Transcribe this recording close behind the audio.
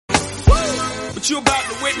What you about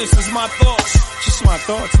to witness is my thoughts. Just my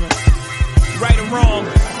thoughts, man. Right or wrong.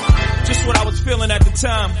 Just what I was feeling at the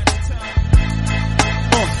time.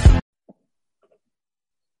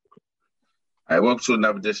 All right, welcome to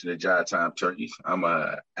another edition of Jive Time Turkeys. I'm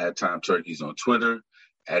at Time Turkeys on Twitter,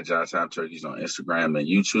 at Jive Time Turkeys on Instagram and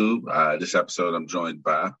YouTube. This episode, I'm joined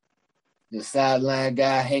by the sideline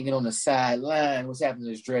guy hanging on the sideline. What's happening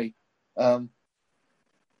to this, Dre?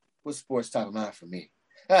 What's sports talking about for me?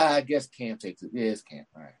 I guess Cam takes it. Yeah, it's Cam.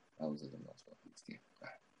 All right. I was looking at it's Cam.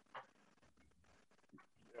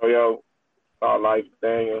 Yo, All Life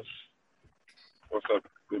Daniels. What's up,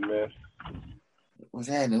 good man? What's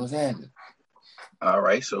happening? All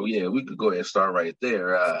right, so yeah, we could go ahead and start right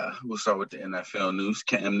there. We'll start with the NFL news.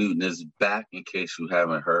 Cam Newton is back, in case you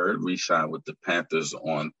haven't heard. Re-signed with the Panthers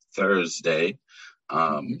on Thursday.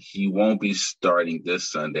 He won't be starting this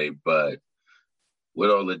Sunday, but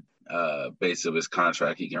with all the base of his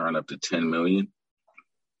contract, he can earn up to $10 million.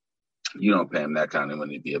 You don't pay him that kind of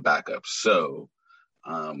money to be a backup. So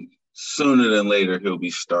sooner than later, he'll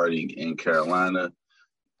be starting in Carolina.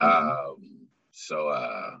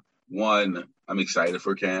 One, I'm excited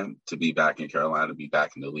for Cam to be back in Carolina, be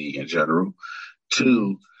back in the league in general.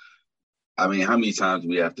 Two, I mean, how many times do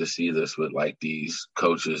we have to see this with like these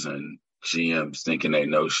coaches and GMs thinking they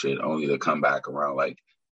know shit only to come back around? Like,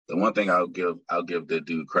 the one thing I'll give the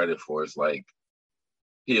dude credit for is like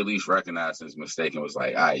he at least recognized his mistake and was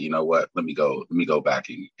like, all right, you know what? Let me go back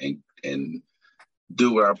and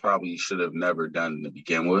do what I probably should have never done to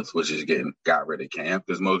begin with, which is got rid of Cam,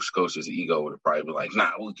 because most coaches' ego would have probably been like,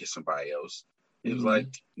 nah, we'll get somebody else. He was like,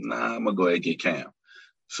 nah, I'm gonna go ahead and get Cam.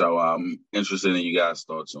 So I'm interested in you guys'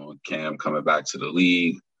 thoughts on Cam coming back to the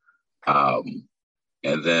league. And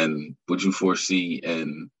then would you foresee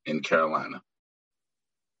in Carolina?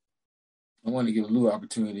 I want to give Lou an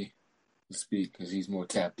opportunity to speak because he's more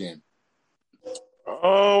tapped in.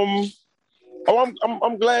 I'm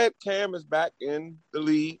glad Cam is back in the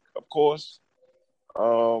league, of course.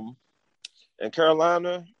 In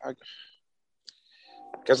Carolina, I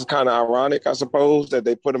guess it's kind of ironic, I suppose, that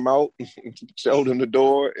they put him out, showed him the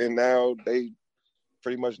door, and now they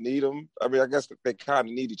pretty much need him. I mean, I guess they kind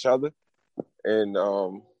of need each other, and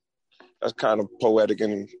that's kind of poetic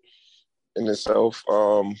in itself.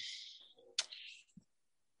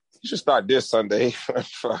 You should start this Sunday. But,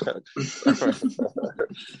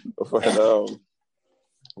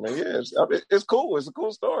 it's cool. It's a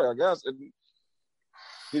cool story, I guess. And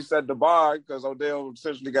he set the bar because Odell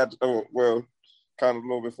essentially got, kind of a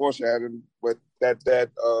little bit foreshadowing, but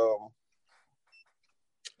that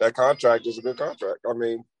contract is a good contract. I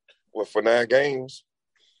mean, for 9 games,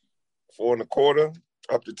 4 1/4,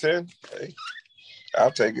 up to 10, hey,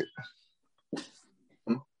 I'll take it.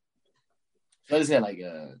 So I just had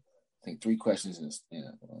I think 3 questions and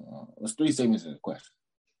there's 3 statements in a question.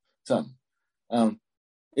 Something.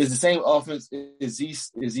 Is the same offense? Is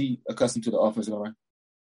he accustomed to the offense going?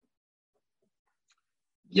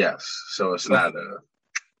 Yes. So it's not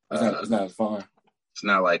it's not as far. It's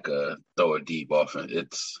not like a throw a deep offense.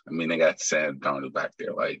 They got Sam Darnold back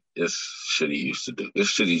there. Like, it's shit he used to do. It's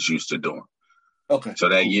shit he's used to doing. Okay. So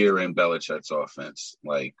that year in Belichick's offense,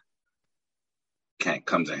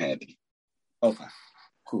 comes in handy. Okay.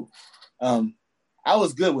 Cool. I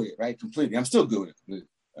was good with it, right? Completely. I'm still good with it.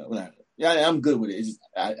 I'm good with it. It's just,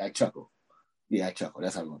 I chuckle. Yeah, I chuckle.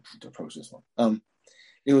 That's how I want to approach this one.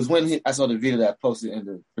 It was when I saw the video that I posted in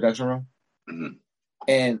the production room,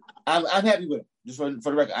 and I'm happy with him. Just for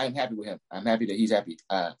the record, I'm happy with him. I'm happy that he's happy.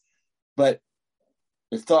 But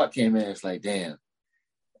the thought came in. It's like, damn,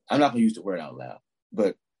 I'm not gonna use the word out loud,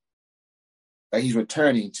 but he's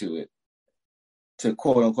returning to it to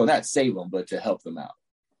quote unquote not save them, but to help them out.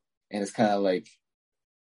 And it's kind of like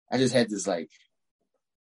I just had this it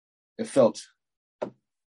felt.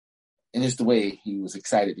 And it's the way he was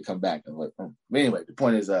excited to come back. But anyway, the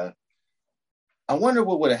point is, I wonder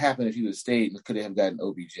what would have happened if he would have stayed and could have gotten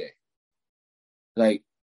OBJ.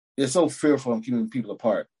 They're so fearful of keeping people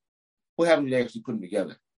apart. What happened if they actually put them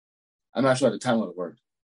together? I'm not sure at the time it would have worked.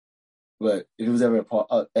 But if it was ever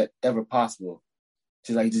possible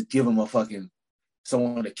to just give them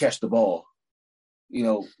someone to catch the ball,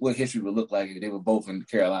 what history would look like if they were both in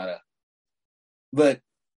Carolina. But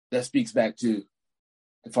that speaks back to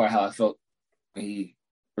how I felt when he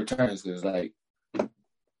returns, because it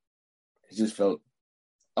just felt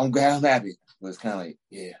I'm happy, but it's kind of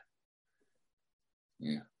yeah.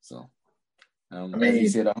 So he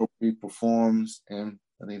said, I hope he performs, and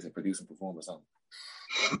I think he said produce and perform or something.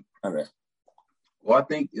 All right. Well, I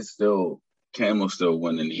think it's still Cam will still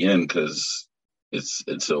win in the end because it's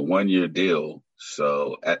a 1-year deal.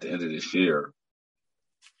 So at the end of this year,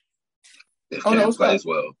 If Cam plays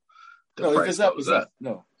well, no, if it's up, it's up.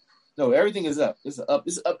 No, everything is up. It's up.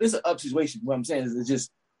 It's an up situation. What I'm saying is,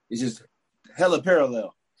 it's just hella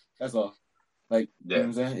parallel. That's all. Like, you know what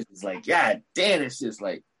I'm saying? It's like, God damn, it's just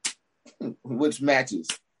like, which matches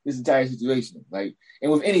this entire situation. Like,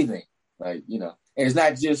 and with anything, like, you know, and it's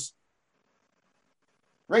not just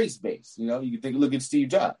race based. You know, you can look at Steve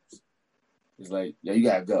Jobs. It's like, yeah, you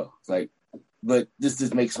gotta go. It's like, but this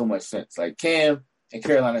just makes so much sense. Like Cam and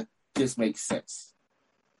Carolina just makes sense.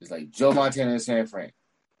 It's like Joe Montana and San Fran.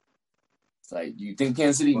 It's like, you think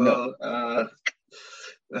Kansas City? Well, no.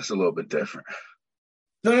 That's a little bit different.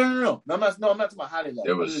 No. I'm not talking about how they left.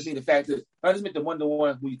 I just mean the fact that I just meant the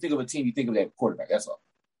 1-to-1. When you think of a team, you think of that quarterback. That's all.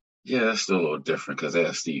 Yeah, that's still a little different because they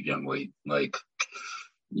have Steve Youngway. Like,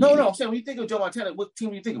 no. I'm saying when you think of Joe Montana, what team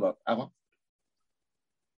do you think about, Alvin?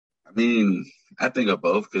 I mean, I think of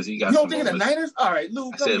both because he got. You don't think of the Niners? All right,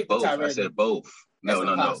 Lou. I said both.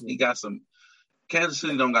 No. He got some. Kansas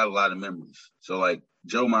City don't got a lot of memories, so like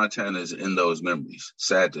Joe Montana is in those memories.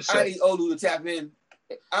 Sad to say. I need Olu to tap in.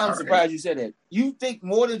 I'm surprised you said that. You think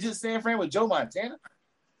more than just San Fran with Joe Montana?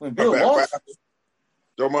 When Bill Walsh?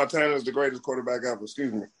 Joe Montana is the greatest quarterback ever.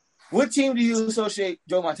 Excuse me. What team do you associate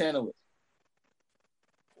Joe Montana with?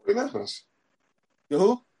 The Niners. The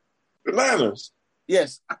who? The Niners.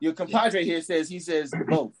 Yes. Your compadre here says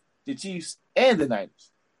both. The Chiefs and the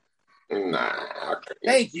Niners. Nah.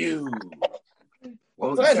 Thank you.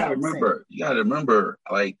 Well, you gotta remember,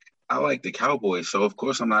 like, I like the Cowboys, so of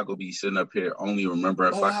course I'm not gonna be sitting up here only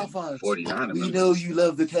remembering fucking 49. We know you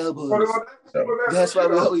love the Cowboys. That's why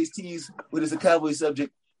we always tease when it's a Cowboy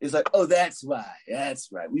subject. It's like, oh, that's why.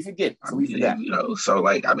 That's right. We forget. So we forgot. You know, so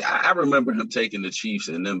like, I mean, I remember him taking the Chiefs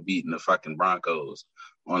and them beating the fucking Broncos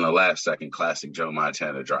on the last second classic Joe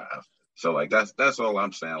Montana drive. So like, that's all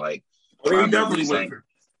I'm saying. Like, well, he definitely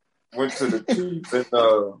went to the Chiefs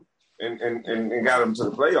and got them to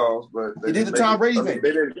the playoffs, but they did the Tom Brady thing.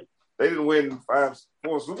 They didn't win 4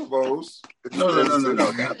 Super Bowls. No.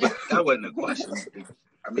 That wasn't a question.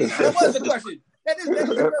 I mean, that was a question. That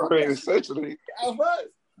is essentially.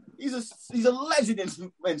 He's a legend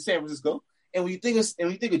in San Francisco. And when you think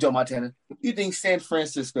of Joe Montana, you think San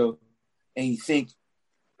Francisco, and you think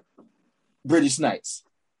British Knights.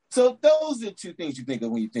 So those are the two things you think of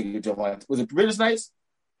when you think of Joe Montana. Was it British Knights?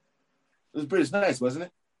 It was British Knights, wasn't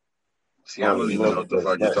it? See, I don't even know what the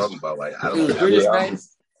fuck you're talking about. Like, I don't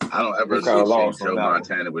ever associate Joe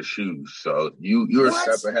Montana with shoes. So you're a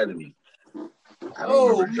step ahead of me. I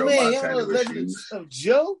don't remember Joe Montana with shoes. Of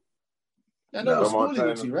Joe? I know Joe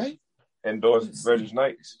Montana, right? Endorsed British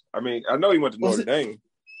Knights. I mean, I know he went to Notre Dame.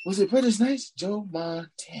 Was it British Knights? Joe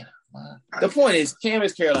Montana. The point is, Cam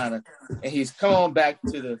is Carolina, and he's come on back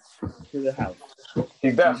to the house.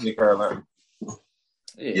 He's definitely Carolina.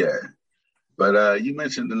 Yeah. But you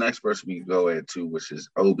mentioned the next person we can go into, which is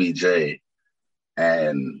OBJ.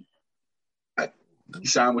 And he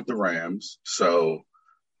signed with the Rams. So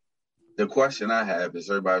the question I have is,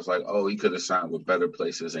 everybody's like, oh, he could have signed with better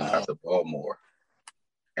places and got the ball more.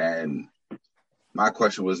 And my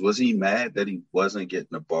question was he mad that he wasn't getting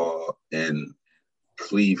the ball in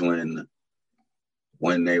Cleveland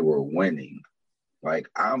when they were winning? Like,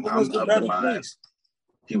 I'm of the mind.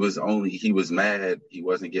 He was mad he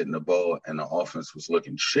wasn't getting the ball and the offense was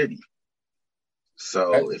looking shitty.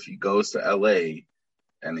 So if he goes to LA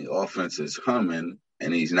and the offense is humming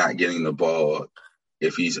and he's not getting the ball,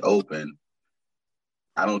 if he's open,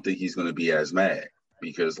 I don't think he's going to be as mad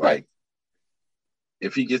because, like,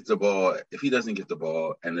 if he doesn't get the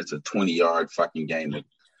ball and it's a 20-yard fucking game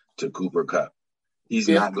to Cooper Kupp, he's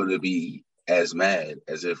not going to be as mad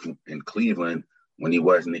as if in Cleveland when he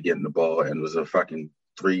wasn't getting the ball and it was a fucking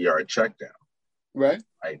 3-yard check down. Right.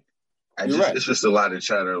 Like, it's just a lot of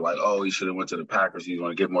chatter like, oh, he should have went to the Packers. He's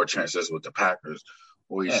going to get more chances with the Packers.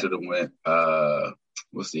 Or he should have went,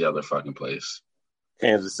 what's the other fucking place?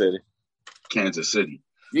 Kansas City.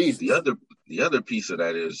 Jeez. The other piece of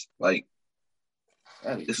that is, like,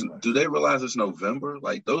 do they realize it's November?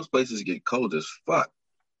 Like, those places get cold as fuck.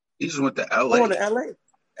 He just went to LA. Going to LA.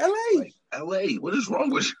 Like, LA. What is wrong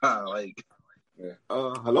with y'all? Like,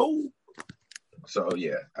 hello? So,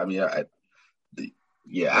 yeah. I mean, I think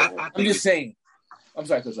I'm just saying. I'm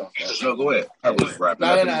sorry, cut off. No, go ahead. I was wrapping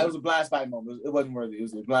up. No. It was a blind spot moment. It wasn't worthy. It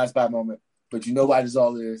was a blind spot moment. But you know why this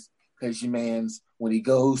all is? Because your man's, when he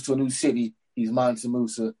goes to a new city, he's Mansa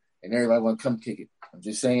Musa, and everybody want to come kick it. I'm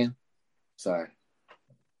just saying. Sorry.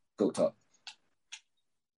 Go talk.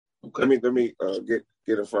 Okay. Let me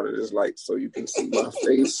get in front of this light so you can see my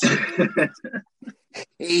face.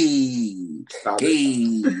 Hey.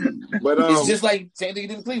 But it's just like same thing you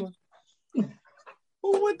did in Cleveland.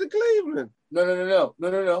 Who went to Cleveland?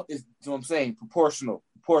 No. It's what I'm saying. Proportional.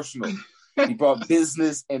 He brought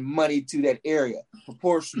business and money to that area.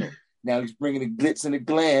 Proportional. Now he's bringing the glitz and the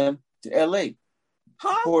glam to L.A.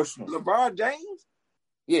 Huh? Proportional. LeBron James?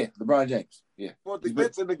 Yeah, LeBron James. Yeah. Brought the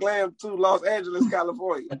glitz and the glam to Los Angeles,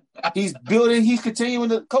 California. He's building. He's continuing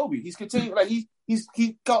the Kobe. He's continuing. Like he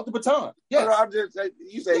caught the baton. Yeah. No, I'm just saying.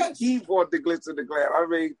 You say he brought the glitz and the glam. I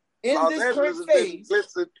mean, In Los this Angeles current has phase,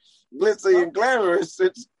 been glitzy and glamorous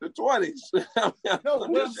since the 20s. no,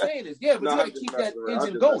 what I'm saying is, yeah, but you got to keep that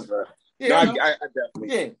engine going. I definitely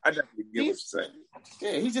get what you're saying.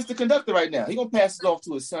 Yeah, he's just the conductor right now. He's gonna pass it off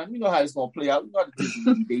to his son. You know how it's gonna play out. You know how the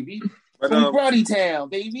Disney baby. From Brody Town,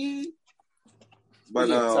 baby. But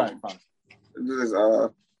sorry, this is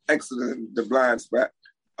excellent. The blind spot.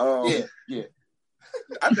 Yeah.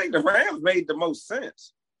 I think the Rams made the most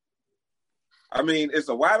sense. I mean, it's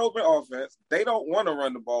a wide open offense. They don't want to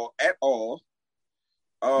run the ball at all.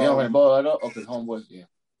 They don't run the ball at all. Okay, homeboys, yeah.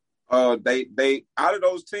 They out of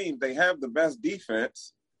those teams, they have the best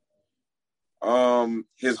defense.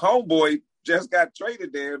 His homeboy just got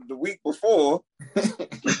traded there the week before.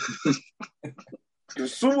 The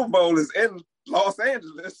Super Bowl is in Los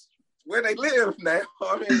Angeles, where they live now.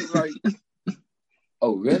 I mean, like,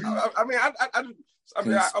 oh really? I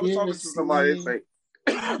was talking to somebody and say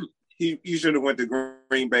he should have went to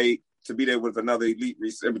Green Bay to be there with another elite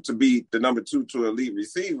receiver, to be the number 2 to elite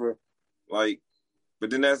receiver, like. But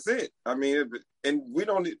then that's it. I mean, and we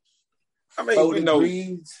don't. I mean, we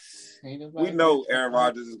know Aaron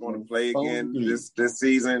Rodgers is going to play again this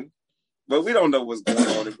season, but we don't know what's going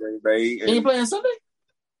on in Green Bay. And he playing Sunday?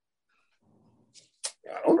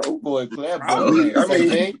 I don't know. Boy,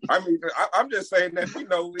 I'm just saying that we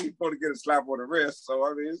know he's going to get a slap on the wrist. So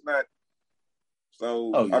I mean, it's not.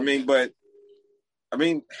 So I mean, but I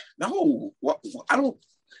mean, no. I don't.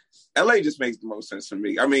 LA just makes the most sense for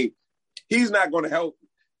me. I mean. He's not going to help.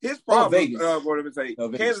 His problem,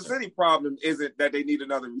 Kansas City problem isn't that they need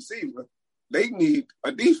another receiver. They need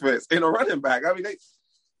a defense and a running back. I mean,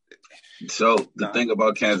 So the thing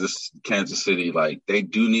about Kansas City, like they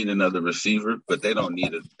do need another receiver, but they don't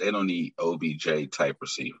need OBJ type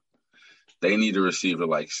receiver. They need a receiver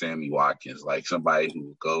like Sammy Watkins, like somebody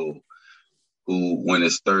who when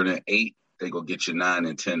it's 3rd and 8, they go get you 9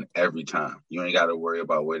 and 10 every time. You ain't got to worry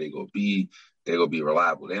about where they go be. They're going to be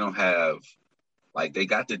reliable. They don't have, like, they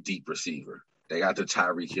got the deep receiver. They got the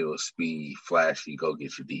Tyreek Hill speed, flashy, go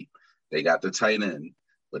get you deep. They got the tight end,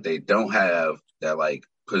 but they don't have that, like,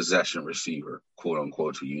 possession receiver, quote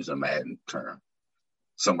unquote, to use a Madden term.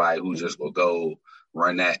 Somebody who just will go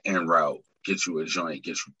run that end route, get you a joint,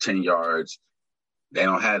 get you 10 yards. They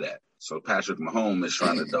don't have that. So Patrick Mahomes is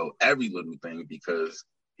trying to do every little thing because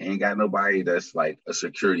he ain't got nobody that's like a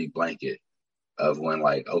security blanket of when,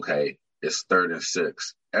 like, okay, it's 3rd and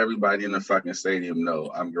 6. Everybody in the fucking stadium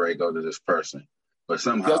know I'm ready to go to this person. But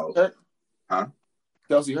somehow,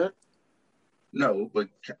 Kelsey hurt? No, but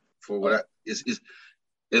for what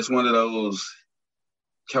it's one of those.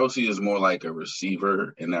 Kelsey is more like a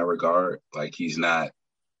receiver in that regard. Like he's not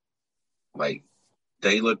like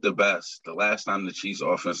they look the best. The last time the Chiefs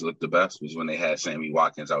offense looked the best was when they had Sammy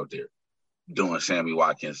Watkins out there doing Sammy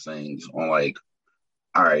Watkins things on like,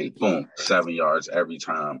 all right, boom, 7 yards every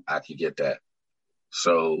time. I could get that.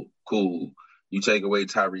 So cool. You take away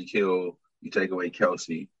Tyreek Hill, you take away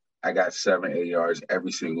Kelsey. I got 7, 8 yards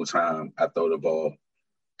every single time I throw the ball.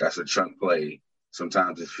 That's a chunk play.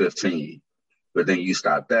 Sometimes it's 15. But then you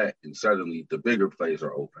stop that, and suddenly the bigger plays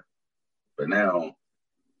are open. But now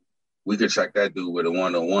we could check that dude with a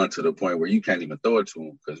 1-on-1 to the point where you can't even throw it to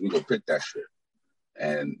him because we go pick that shit.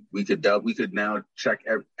 And we could now check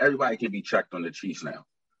everybody can be checked on the Chiefs now.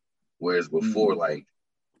 Whereas before, like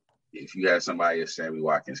if you had somebody at Sammy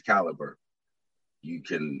Watkins caliber, you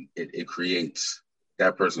can it creates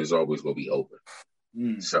that person is always going to be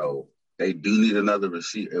open. So they do need another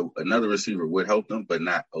receiver. Another receiver would help them, but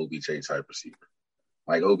not OBJ type receiver.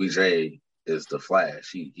 Like OBJ is the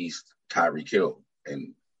Flash. He's Tyreek Hill,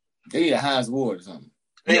 and they need a Hines Ward or something.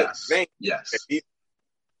 Yes.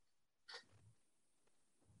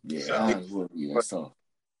 Yeah, Hines Ward. Yeah, so.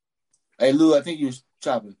 Hey Lou, I think you're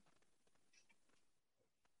chopping.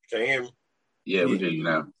 Can you hear me? Yeah, we hear you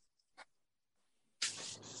now.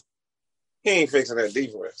 He ain't fixing that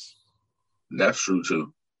defense. That's true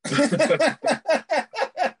too. He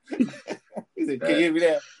said, "Can you hear me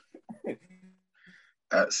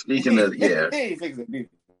now?" Speaking of, yeah,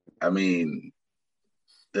 I mean,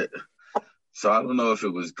 so I don't know if it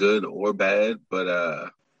was good or bad, but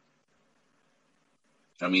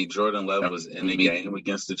I mean, Jordan Love was in the game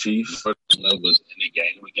against the Chiefs.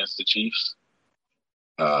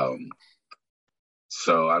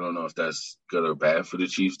 So I don't know if that's good or bad for the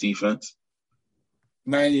Chiefs defense.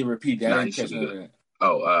 Man, I didn't even repeat that. Nah, I he didn't catch should be none of good. that.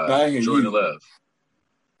 Oh, No, I hear Jordan you. Love.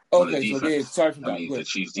 On the Okay, so defense. yeah, sorry for I mean, the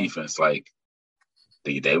Chiefs defense, like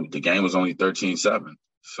the game was only 13-7.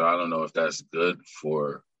 So I don't know if that's good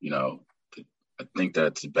for, I think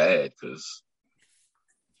that's bad because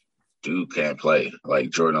dude can't play.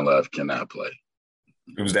 Like Jordan Love cannot play.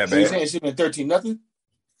 It was that So you bad. saying it should have been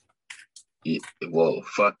 13-0? Well,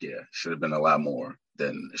 fuck yeah. Should have been a lot more.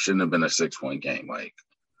 Then it shouldn't have been a 6-point game. Like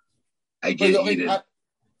I get he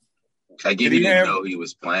didn't know he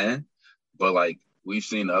was playing, but like we've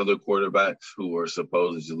seen other quarterbacks who are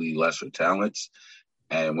supposedly lesser talents,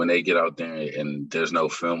 and when they get out there and there's no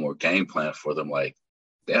film or game plan for them, like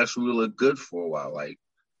they actually look good for a while. Like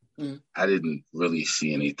I didn't really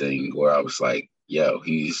see anything where I was like, yo,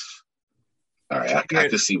 he's all right. I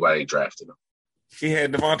could see why they drafted him. He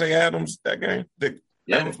had Devontae Adams that game.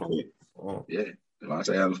 Yeah,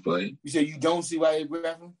 Devontae Adams played. You said you don't see why they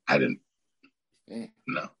drafted him? I didn't. Yeah.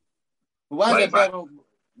 No. But why is that bad?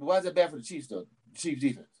 Why is that bad for the Chiefs though? The Chiefs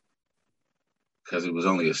defense. Because it was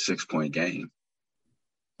only a 6-point game.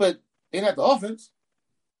 But they not the offense.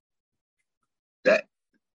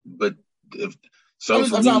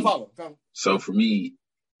 So for me,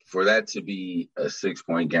 for that to be a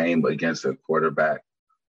 6-point game against a quarterback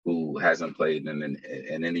who hasn't played in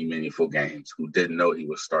any meaningful games, who didn't know he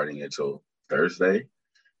was starting until Thursday,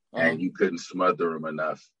 and you couldn't smother him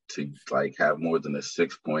enough to like have more than a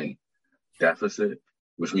 6-point deficit,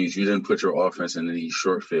 which means you didn't put your offense in any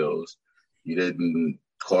short fields, you didn't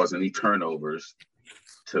cause any turnovers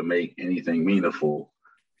to make anything meaningful.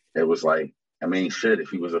 It was like, I mean, shit, if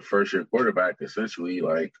he was a first-year quarterback, essentially,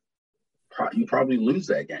 like, you probably lose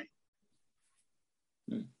that game.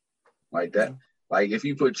 Like that. Like, if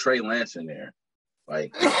you put Trey Lance in there,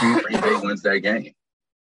 like, Green Bay wins that game.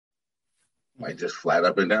 Like, just flat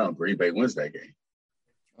up and down, Green Bay wins that game.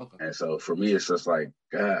 Okay. And so, for me, it's just like,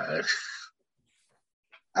 God,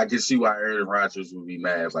 I can see why Aaron Rodgers would be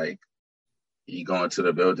mad. Like, he going to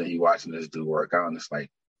the building, he watching this dude work out, and it's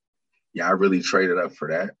like, yeah, I really traded up for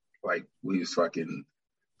that. Like, we was fucking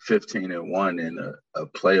 15-1 and a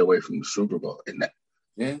play away from the Super Bowl. And that,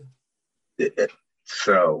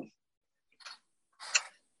 so,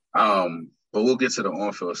 but we'll get to the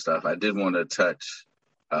on-field stuff. I did want to touch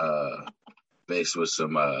base with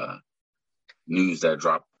some news that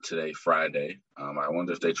dropped today, Friday. I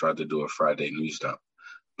wonder if they tried to do a Friday news dump.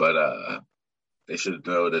 But they should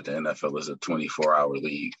know that the NFL is a 24-hour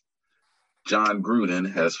league. John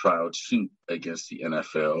Gruden has filed suit against the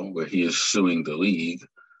NFL where he is suing the league,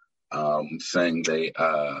 saying they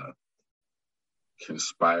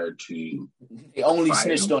conspired to. They only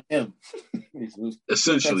snitched on him.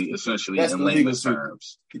 essentially, in layman's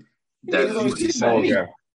terms, that's what he's saying. Yeah.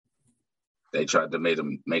 They tried to make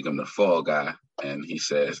him the fall guy, and he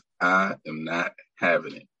says, "I am not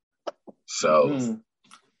having it." So.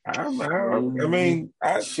 I mean,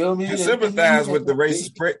 I sympathize with the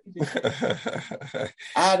racist prick.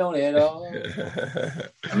 I don't at all. I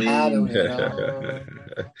don't at all.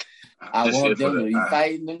 I want them to be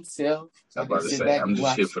fighting themselves. I'm about to say, I'm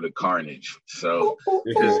just here for the carnage. So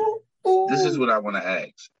this is what I want to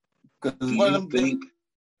ask. Do you think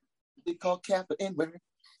they call Kappa N-word?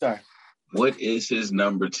 Sorry. What is his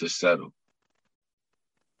number to settle?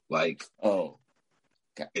 Like,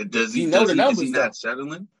 does he know the numbers? Is he not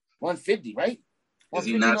settling? 150, right? Is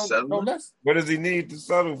he not settling? No less. What does he need to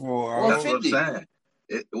settle for? That's what I'm saying.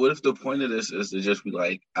 What if the point of this is to just be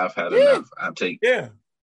like, I've had enough. I'm taking. Yeah.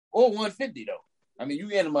 Or 150 though. I mean, you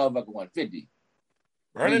get a motherfucker 150.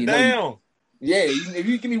 Run it down. If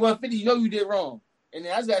you give me 150, you know you did wrong, and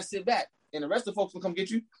then I just gotta sit back, and the rest of the folks will come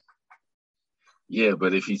get you. Yeah,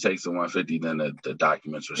 but if he takes the 150, then the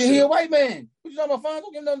documents are. He a white man. What you talking about? Fine,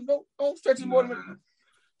 don't give him don't stretch him more than.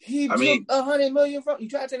 He took $100 million from. You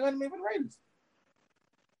try to take $100 million from the Raiders.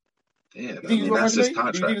 Yeah, that's his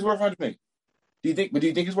contract. Do you think it's worth $100 million? Do you think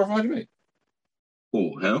it's worth $100 million?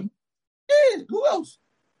 Who, him? Yeah. Who else?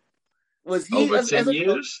 Was he over 10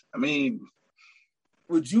 years? I mean,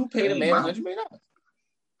 would you pay the man $100 million?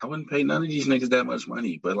 I wouldn't pay none of these niggas that much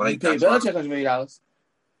money, but like, you pay Belichick $100 million.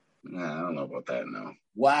 Nah, I don't know about that. No.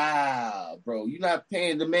 Wow, bro, you not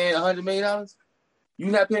paying the man $100 million? You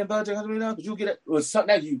not paying Belichick $100 million? But you get it with something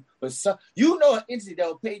that you, but some, you know, an entity that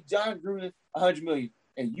will pay John Gruden $100 million,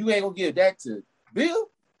 and you ain't gonna give that to Bill.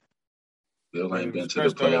 Bill ain't been to the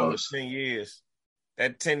playoffs 10 years.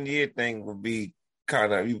 That 10-year thing would be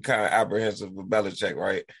kind of apprehensive with Belichick,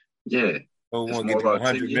 right? Yeah. So we want to get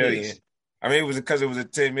 $100 million. I mean, it was because it was a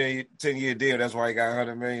 10-year deal. That's why he got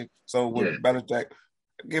 $100 million. So with Belichick,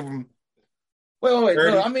 give him Wait.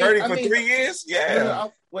 30, No, 30 for 3 years? Yeah.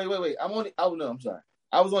 Wait. I'm sorry.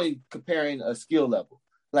 I was only comparing a skill level.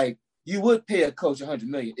 Like, you would pay a coach $100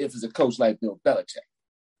 million if it's a coach like Bill Belichick.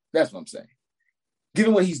 That's what I'm saying.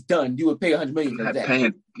 Given what he's done, you would pay $100 million for that.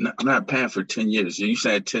 I'm not paying for 10 years. You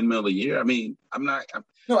saying $10 million a year? I mean,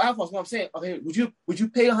 No, Alphonse, what I'm saying, okay, would you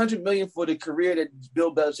pay $100 million for the career that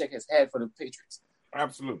Bill Belichick has had for the Patriots?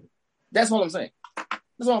 Absolutely. That's what I'm saying.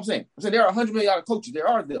 I'm saying there are $100 million coaches. There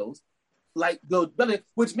are those like Bill Belichick,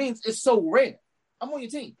 which means it's so rare. I'm on your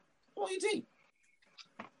team.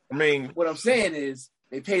 I mean, what I'm saying is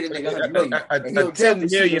they paid a nigga $100 million. A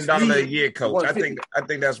 $10 million a year coach. I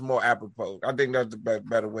think that's more apropos. I think that's the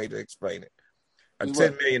better way to explain it. A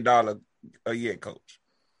 $10 million a year coach.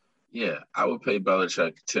 Yeah, I would pay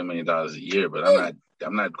Belichick $10 million a year, but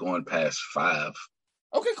I'm not going past 5.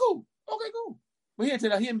 Okay, cool. But he $10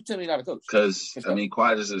 million coach. Because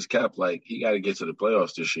quiet as his cap, like he got to get to the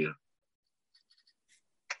playoffs this year.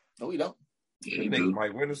 No, he don't. Yeah, he do.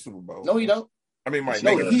 Might win the Super Bowl. No, he don't. I mean, might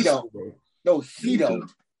no, he don't. No, he don't.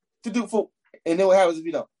 To do for, and then what happens if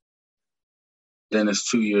he don't? Then it's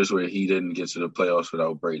 2 years where he didn't get to the playoffs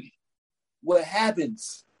without Brady. What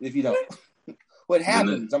happens if he don't? What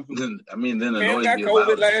happens? Then the Cam got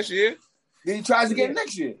COVID last year. Then he tries again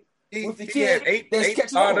next year. With the kid, eight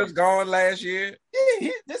starters gone last year. Yeah,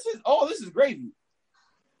 this is gravy.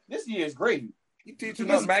 This year is gravy. He teaching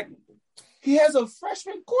us back. He has a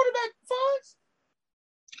freshman quarterback, Fonz.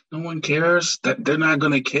 No one cares. They're not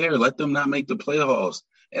going to care. Let them not make the playoffs.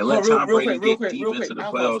 And let Tom Brady get deep into the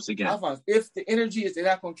playoffs again. Alphonse, if the energy is they're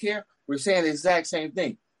not going to care, we're saying the exact same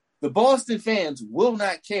thing. The Boston fans will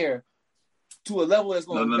not care to a level that's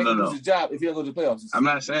going to make him lose his job if he doesn't go to the playoffs. I'm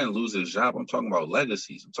not saying lose his job. I'm talking about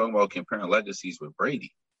legacies. I'm talking about comparing legacies with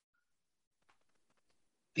Brady.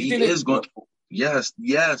 He is going. Yes.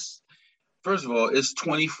 First of all, it's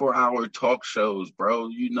 24-hour talk shows, bro.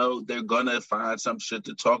 You know they're gonna find some shit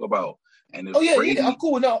to talk about. And if I'm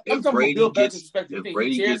cool. No, I'm talking about Bill Belichick's perspective. If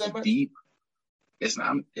Brady gets deep, it's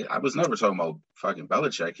not. I was never talking about fucking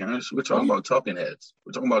Belichick, Karen. We're talking about talking heads.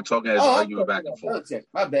 We're talking about talking heads arguing back and forth. Belichick.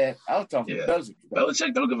 My bad. I was talking about Belichick.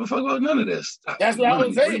 Belichick don't give a fuck about none of this. That's what I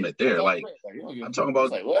was saying. There, like I'm talking about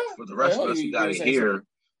for the rest of us who got to hear,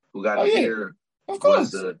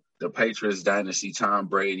 was the Patriots dynasty, Tom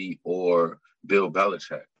Brady or Bill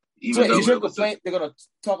Belichick. Even though is your complaint they're going to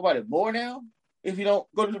talk about it more now if you don't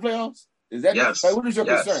go to the playoffs? Is that yes? What is your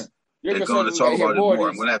concern? They're going to talk about it more.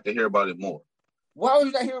 I'm going to have to hear about it more. Why would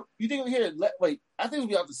you not hear? You think we hear? Wait, I think we'll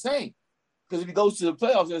be out the same. Because if he goes to the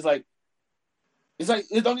playoffs, it's like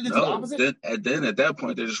it don't need to do the opposite. Then at that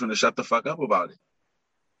point, they're just going to shut the fuck up about it.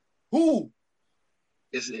 Who?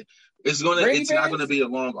 It's not going to be a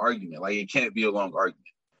long argument. Like it can't be a long argument.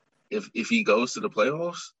 If he goes to the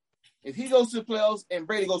playoffs. If he goes to the playoffs and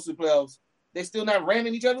Brady goes to the playoffs, they still not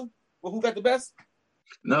ramming each other? Well, who got the best?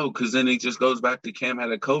 No, because then it just goes back to Cam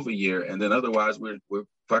had a COVID year, and then otherwise we're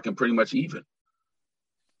fucking pretty much even.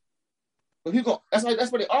 But that's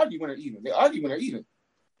why they argue when they're even. They argue when they're even.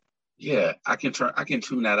 Yeah, I can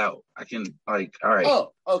tune that out. I can all right.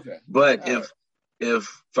 Oh, okay. But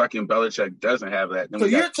if fucking Belichick doesn't have that, then so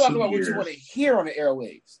you're talking about what you want to hear on the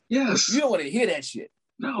airwaves. Yes. You don't want to hear that shit.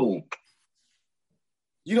 No.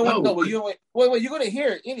 You don't want to know, but you don't want. Wait, you're going to hear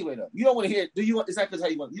it anyway, though. You don't want to hear it. Do you want? It's not because how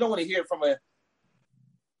you want. You don't want to hear it from a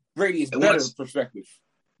Brady's better perspective.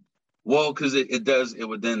 Well, because it does. It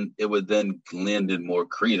would then lend in more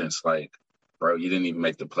credence. Like, bro, you didn't even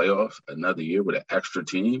make the playoffs another year with an extra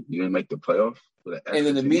team. You didn't make the playoffs with an extra and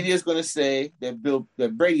then the team. media is going to say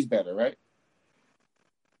that Brady's better, right?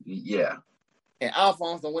 Yeah. And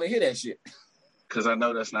Alphonse don't want to hear that shit. Because I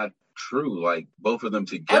know that's not true. Like both of them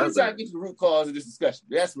together. I'm trying to get to the root cause of this discussion.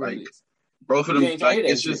 That's what it is. Both of them, like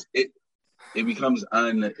it's just it becomes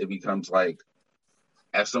like,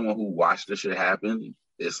 as someone who watched this shit happen,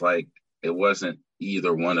 it's like it wasn't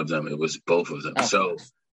either one of them; it was both of them. So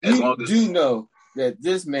as long as you know that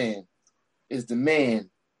this man is the man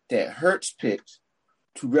that Hertz picked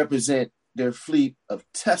to represent their fleet of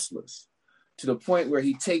Teslas, to the point where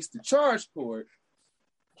he takes the charge cord,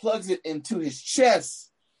 plugs it into his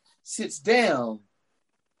chest, sits down,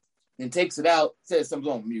 and takes it out, says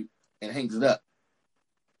something's on mute, and hangs it up.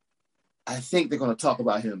 I think they're going to talk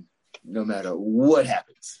about him no matter what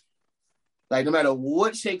happens. Like, no matter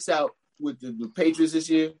what shakes out with the Patriots this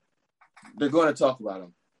year, they're going to talk about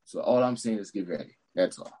him. So all I'm saying is get ready.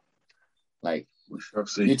 That's all. Like,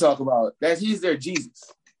 you talk about that, he's their Jesus.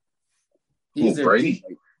 He's their Brady?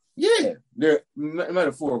 Jesus. Yeah, they're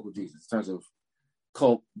metaphorical Jesus in terms of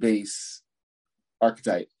cult-based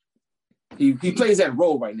archetype. He plays that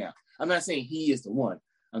role right now. I'm not saying he is the one.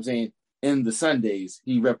 I'm saying in the Sundays,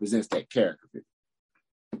 he represents that character.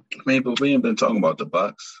 I mean, but we ain't been talking about the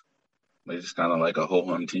Bucks. They just kind of like a whole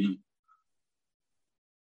home team.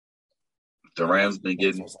 The Rams been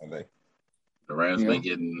getting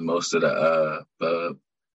most of the.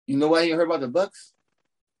 You know why you heard about the Bucks?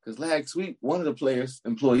 Because last week, one of the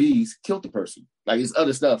employees killed the person. Like, it's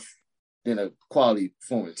other stuff than a quality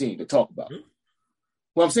performing team to talk about. Mm-hmm.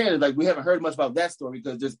 What I'm saying is, like, we haven't heard much about that story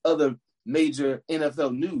because there's other major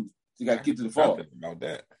NFL news. You got to get to the fall. About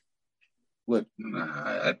that. What?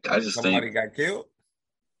 I just somebody got killed.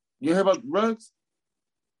 You heard about Ruggs?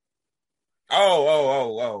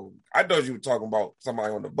 Oh! I thought you were talking about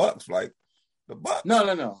somebody on the Bucks, like the Bucks.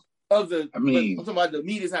 No. I'm talking about the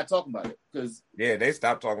media's not talking about it because they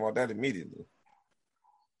stopped talking about that immediately.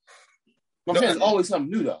 I'm saying it's always something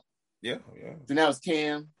new though. Yeah. So now it's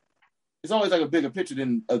Cam. It's always like a bigger picture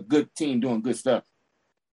than a good team doing good stuff.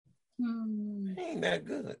 Ain't that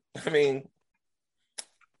good. I mean,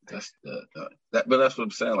 but that's what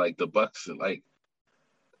I'm saying. Like the Bucks, like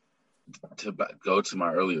to go to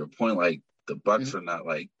my earlier point, like the Bucks are not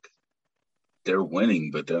like they're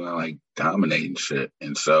winning, but they're not like dominating shit.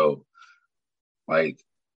 And so, like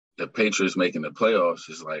the Patriots making the playoffs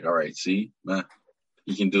is like, all right, see, man,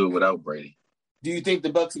 you can do it without Brady. Do you think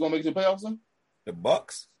the Bucks are gonna make the playoffs then? The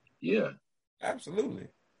Bucks? Yeah, absolutely.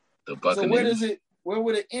 The Buccaneers. So where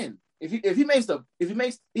would it end? If he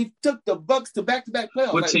took the Bucks to back-to-back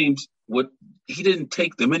playoffs. What teams? He didn't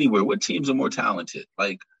take them anywhere. What teams are more talented?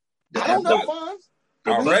 Like I don't know, Fonz.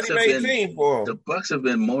 Already made team for them. The Bucks have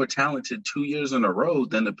been more talented 2 years in a row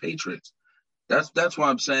than the Patriots. That's why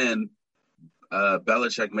I'm saying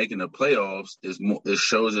Belichick making the playoffs it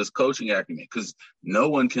shows his coaching acumen because no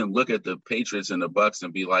one can look at the Patriots and the Bucks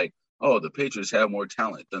and be like, oh, the Patriots have more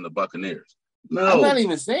talent than the Buccaneers. No, I'm not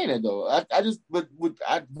even saying that though. But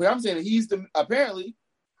I'm saying that he's apparently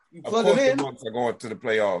you plug him in. The Bucks are going to the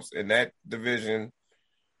playoffs in that division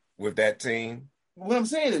with that team. What I'm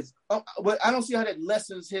saying is, but I don't see how that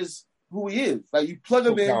lessens who he is. Like you plug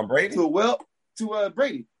him in to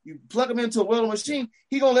Brady. You plug him into a well machine.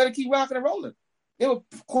 He gonna let it keep rocking and rolling. There were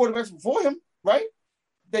quarterbacks before him, right?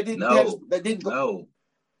 That didn't. That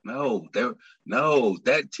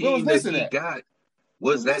team that he got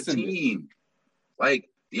was that team. Like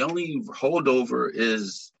the only holdover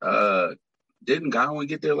is didn't Godwin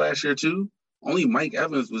get there last year too? Only Mike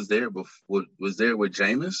Evans was there with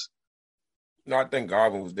Jameis. No, I think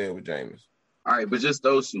Godwin was there with Jameis. All right, but just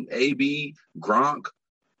those two, AB, Gronk,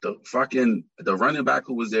 the running back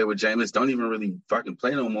who was there with Jameis don't even really fucking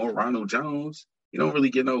play no more. Ronald Jones, you don't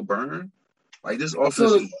really get no burn. Like this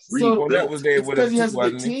offense is rebuilt. Fournette was there with him. Because he has a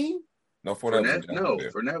good team. No,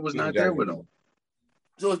 Fournette was not there with him.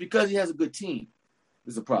 So it's because he has a good team.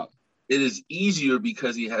 Is the problem. It is easier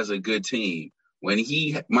because he has a good team.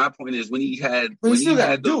 My point is when he had the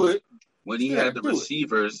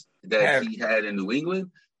receivers that he had in New England,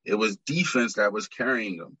 it was defense that was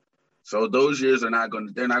carrying them. So those years they're not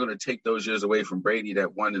going to take those years away from Brady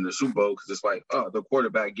that won in the Super Bowl because it's like, oh, the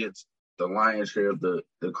quarterback gets the lion's share of the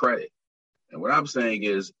credit. And what I'm saying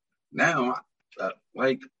is now,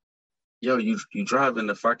 you drive in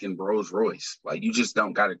the fucking Rolls Royce. Like you just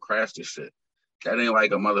don't got to crash this shit. That ain't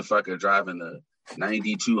like a motherfucker driving the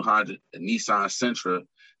 9200 Nissan Sentra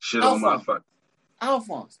shit on motherfucker.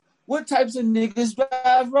 Alphonse, what types of niggas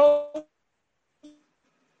drive Rolls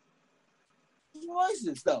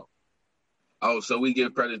Royces though? Oh, so we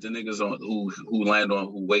give credit to niggas on who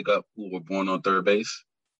wake up, who were born on third base.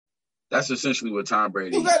 That's essentially what Tom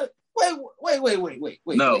Brady. Wait.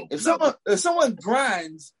 No, if someone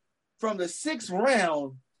grinds from the 6th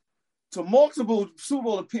round to multiple Super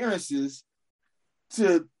Bowl appearances,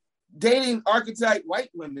 to dating archetype white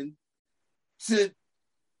women, to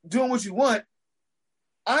doing what you want,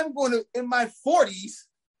 I'm going to, in my 40s,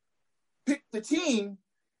 pick the team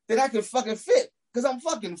that I can fucking fit because I'm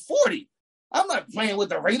fucking 40. I'm not playing with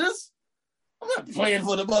the Raiders. I'm not playing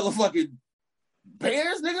for the motherfucking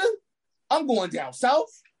Bears, nigga. I'm going down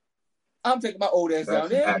south. I'm taking my old ass down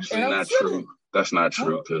there. That's actually not true. That's not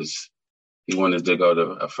true because he wanted to go to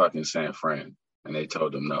a fucking San Fran and they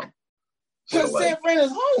told him no. Because San Fran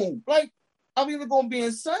is home. Like, I'm either going to be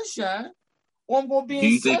in sunshine or I'm going to be in sunshine.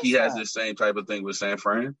 Do you think he has the same type of thing with San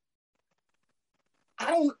Fran? We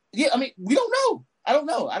don't know. I don't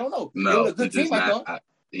know. No, a good team, I thought.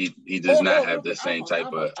 He does not have the same type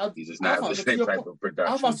of. He does not have the same type of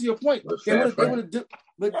production. Alphonse, to your point, they would have.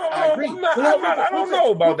 But I agree. I don't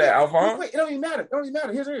know about that, Alphonse. It don't even matter.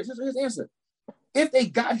 Here's the answer. If they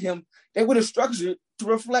got him, they would have structured to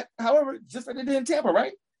reflect, however, just like they did in Tampa,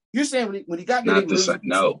 right? You're saying when he got there,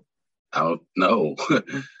 no, I don't know.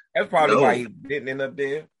 That's probably why he didn't end up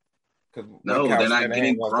there. No, they're not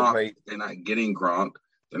getting Gronk. They're not getting Gronk.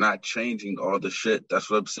 They're not changing all the shit. That's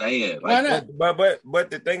what I'm saying. Why Like, not? But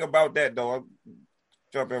the thing about that though, I'll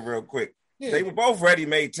jump in real quick. Yeah. They were both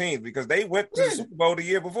ready-made teams because they went to the Super Bowl the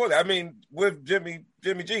year before that. I mean, with Jimmy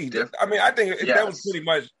G. I mean, I think that was pretty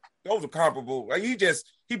much those were comparable. Like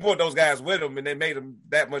he brought those guys with him and they made them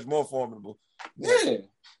that much more formidable. Yeah.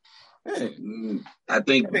 I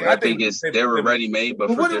think they were ready made, but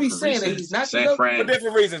for what are we different saying? That reasons. he's not San Fran for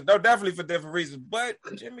different reasons. No, definitely for different reasons. But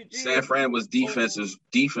Jimmy G. San Fran was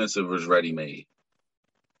defensive was ready made.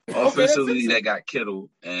 Offensively, they got Kittle.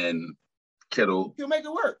 He'll make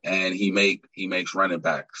it work. And he makes running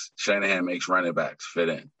backs. Shanahan makes running backs fit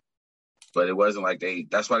in. But it wasn't like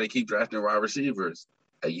that's why they keep drafting wide receivers.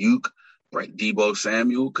 Ayuk, Deebo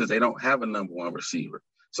Samuel, because they don't have a number one receiver.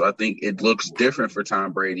 So I think it looks different for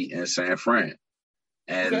Tom Brady and San Fran.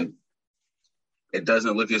 And it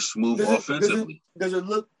doesn't look as smooth offensively. Does it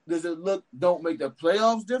look don't make the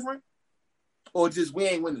playoffs different? Or just we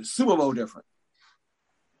ain't win the Super Bowl different?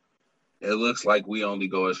 It looks like we only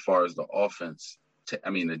go as far as the offense.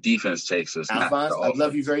 The defense takes us. Alphonse, I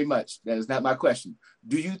love you very much. That is not my question.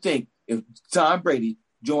 Do you think if Tom Brady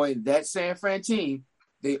joined that San Fran team,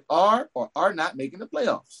 they are or are not making the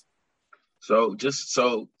playoffs? So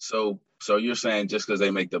you're saying just because they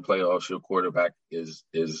make the playoffs, your quarterback is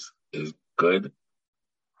good?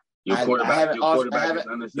 Your quarterback is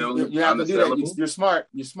unassailable? You're not going to do that. You're smart.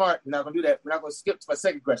 You're not going to do that. We're not going to skip to my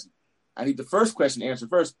second question. I need the first question answered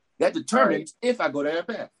first. That determines if I go down that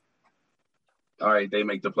path. All right, they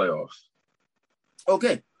make the playoffs.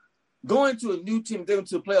 Okay. Going to a new team, going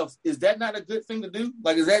to the playoffs, is that not a good thing to do?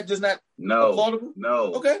 Like, is that just not affordable?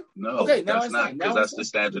 No. Okay. No. Okay. That's not, because that's the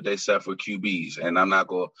standard they set for QBs. And I'm not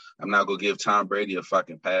gonna give Tom Brady a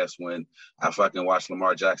fucking pass when I fucking watch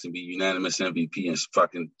Lamar Jackson be unanimous MVP and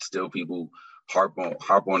fucking still people harp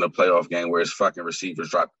on the playoff game where his fucking receivers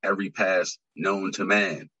drop every pass known to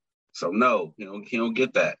man. So no, he don't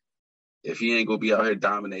get that. If he ain't gonna be out here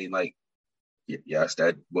dominating, like, yes,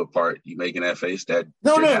 that what part you making that face? That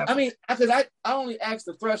no. I mean, because I only asked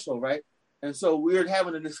the threshold, right? And so we're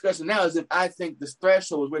having a discussion now as if I think this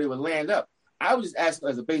threshold is where they would land up. I was just asking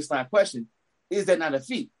as a baseline question: is that not a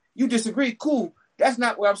feat? You disagree? Cool. That's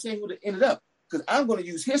not where I'm saying who ended up. Because I'm going to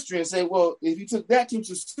use history and say, well, if you took that team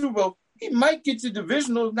to Super Bowl, he might get to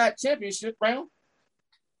divisional, not championship round.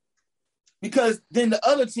 Because then the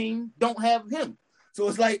other team don't have him. So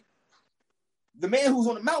it's like the man who's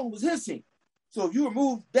on the mountain was his team. So if you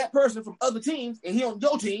remove that person from other teams and he on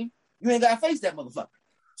your team, you ain't got to face that motherfucker.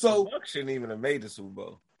 So the Bucs shouldn't even have made the Super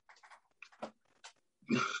Bowl.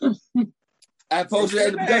 I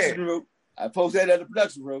posted that in the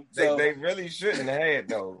production room. So. They really shouldn't have,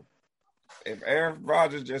 though. If Aaron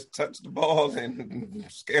Rodgers just touched the ball and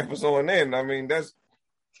scampers on in, I mean, that's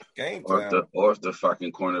game time. Or if the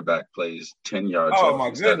fucking cornerback plays 10 yards off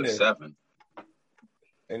instead of 7.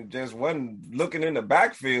 And just wasn't looking in the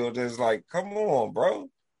backfield, just like, come on, bro.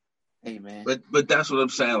 Hey, man. But that's what I'm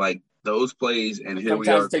saying. Like, those plays, and here sometimes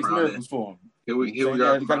we are. It takes miracles for him. Here we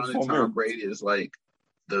are crowning Tom Brady is like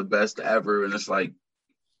the best ever, and it's like,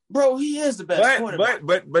 bro, he is the best quarterback.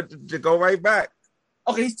 But to go right back.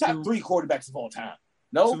 Okay, he's top 3 quarterbacks of all time.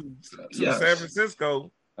 No? To San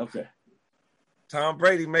Francisco. Okay. Tom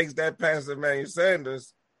Brady makes that pass to Emmanuel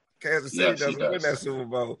Sanders. Kansas City doesn't win that Super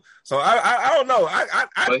Bowl. So I don't know. I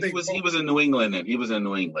but think he was in New England then. He was in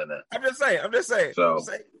New England then. I'm just saying. So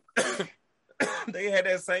they had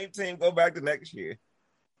that same team go back the next year.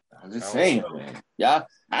 I'm just saying, man. Yeah,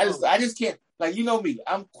 I just can't. Like, you know me,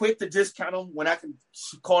 I'm quick to discount them when I can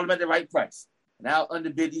call them at the right price. And I'll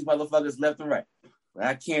underbid these motherfuckers left and right. But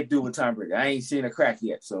I can't do it with Tom Brady. I ain't seen a crack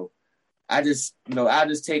yet. So I just, I'll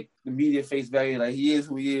just take the media face value. Like, he is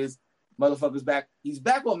who he is. Motherfucker's back. He's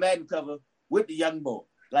back on Madden cover with the young boy.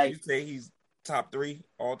 Like, you say he's top 3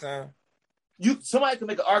 all time? Somebody can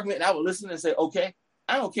make an argument and I would listen and say, okay.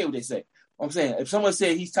 I don't care what they say. I'm saying, if someone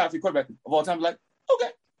said he's top 3 quarterback of all time, I'm like,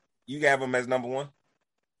 okay. You have him as number 1?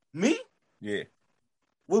 Me? Yeah.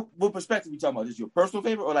 What perspective are you talking about? Is your personal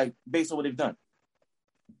favorite or like based on what they've done?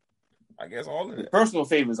 I guess all of it. Personal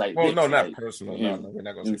favor is like. Well, no, not like, personal. Yeah. No, we're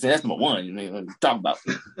not gonna say that's number 1. You know what I'm talking about.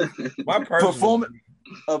 My personal performance.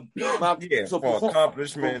 For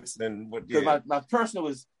accomplishments and what. Yeah. My personal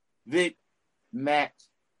was Vic, Matt,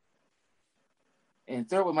 and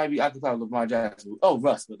third one might be I could probably Lamar Jackson. Oh,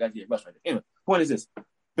 Russ, but that's Russ right there. Anyway, point is this: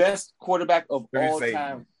 best quarterback of all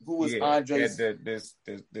time. Who was Andre's?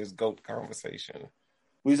 This GOAT conversation.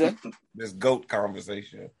 What is that? This GOAT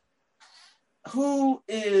conversation. Who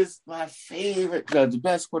is my favorite? The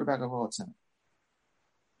best quarterback of all time.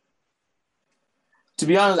 To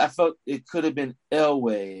be honest, I felt it could have been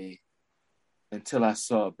Elway until I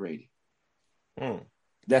saw Brady.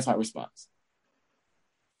 That's my response.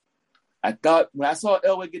 I thought when I saw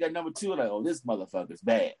Elway get that number 2, like, oh, this motherfucker's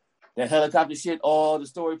bad. That helicopter shit, all the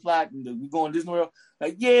story plot, and we going Disney World.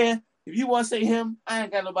 Like, yeah, if you want to say him, I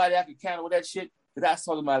ain't got nobody I can counter with that shit. Because I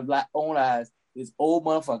saw with my own eyes, this old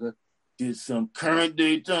motherfucker did some current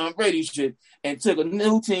day Tom Brady shit and took a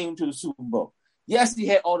new team to the Super Bowl. Yes, he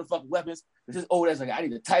had all the fucking weapons, but his old ass like, I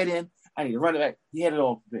need a tight end, I need a running back. He had it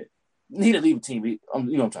all for it. He didn't leave a team. You know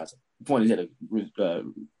what I'm trying to say. The point is he had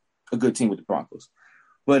a good team with the Broncos.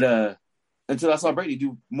 But until I saw Brady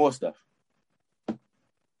do more stuff.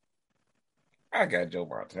 I got Joe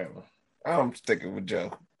Montana. I'm sticking with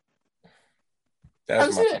Joe.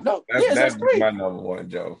 That's my number one,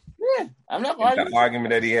 Joe. Yeah, I'm not arguing. The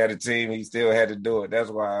argument that he had a team, he still had to do it. That's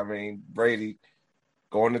why, I mean, Brady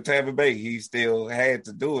going to Tampa Bay, he still had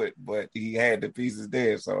to do it, but he had the pieces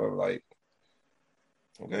there. So I'm like,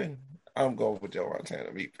 okay, I'm going with Joe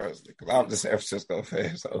Montana, me personally, because I'm the San Francisco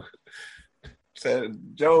fan. So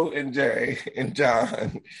Joe and Jerry and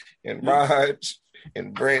John and Raj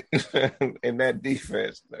and Brent and that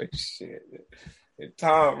defense, like shit. And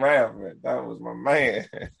Tom Rathman, that was my man.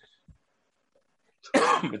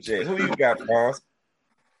 But yeah, who you got, Franz?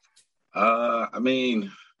 I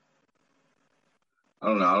mean, I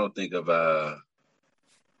don't know. I don't think of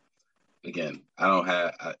again,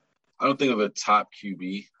 I don't think of a top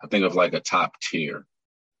QB. I think of like a top tier.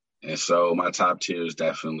 And so my top tier is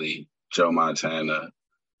definitely Joe Montana,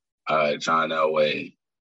 John Elway,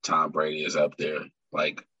 Tom Brady is up there,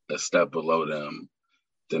 like a step below them.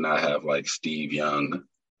 Then I have like Steve Young.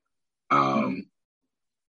 And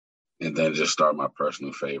then just start my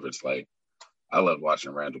personal favorites. Like I love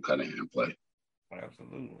watching Randall Cunningham play.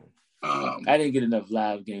 Absolutely. I didn't get enough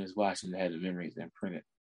live games watching to have the memories imprinted.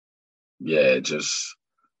 Yeah, just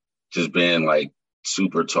being like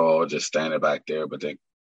super tall, just standing back there, but then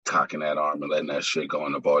cocking that arm and letting that shit go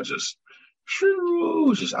on the ball, just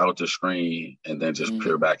out the screen, and then just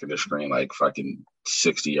peer back at the screen like fucking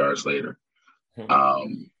 60 yards later.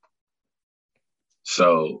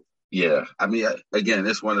 So yeah, I mean, again,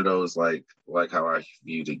 it's one of those like how I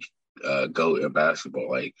view the GOAT in basketball.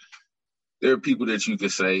 Like there are people that you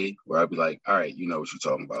could say where I'd be like, all right, you know what you're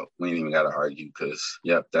talking about. We ain't even got to argue because,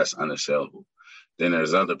 yep, that's unassailable. Then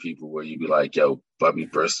there's other people where you'd be like, yo, Bubby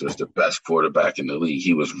Bristol's the best quarterback in the league.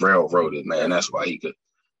 He was railroaded, man. That's why he could.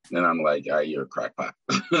 Then I'm like, all right, you're a crackpot.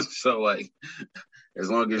 So, like, as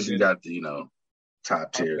long as you got the,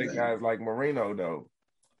 top tier. I think guys like Marino, though.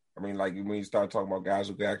 I mean, like, when you start talking about guys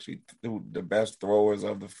who can actually do the best throwers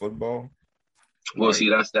of the football. Well, see,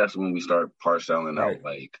 that's when we start parceling out,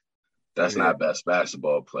 like, that's not best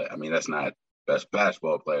basketball player. I mean, that's not best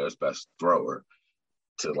basketball player. It's best thrower.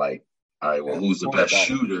 To, like, all right, well, who's the best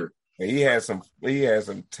shooter? He had some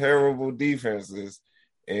terrible defenses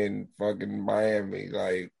in fucking Miami.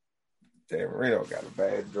 Like, Dan Marino got a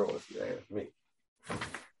bad draw, if you ask me.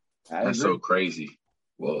 That's so crazy.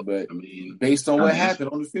 Well, but I mean, based on what happened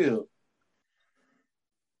on the field,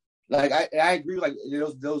 like I agree, like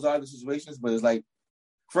those are the situations, but it's like,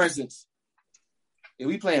 for instance, if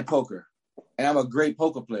we playing poker, and I'm a great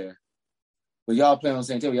poker player, but y'all playing on the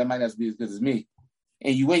same table, y'all might not be as good as me,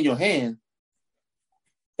 and you win your hand,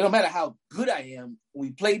 it don't matter how good I am. When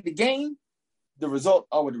we played the game, the result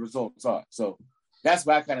are what the results are. So that's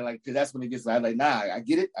why I kind of like, because that's when it gets like, nah, I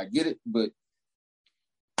get it, but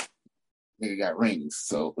nigga got rings.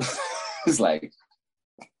 So it's like,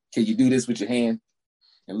 can you do this with your hand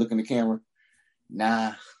and look in the camera?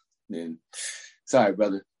 Nah. Then sorry,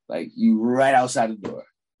 brother. Like, you right outside the door,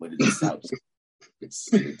 but it's outside.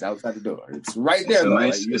 It's outside the door. It's right there.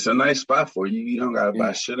 It's a nice spot for you. You don't gotta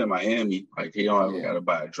buy shit in Miami. Like, you don't ever gotta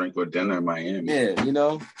buy a drink or dinner in Miami. Yeah,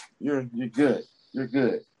 you're good. You're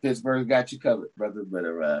good. Pittsburgh got you covered, brother. But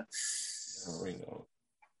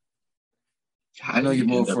I know you're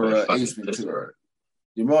more for Ace Ventura.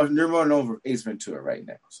 You're more known for Ace Ventura right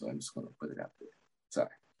now. So I'm just gonna put it out there. Sorry,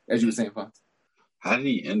 as you were saying, Fonz. How did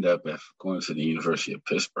he end up going to the University of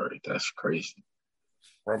Pittsburgh? That's crazy.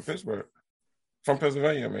 From Pittsburgh. From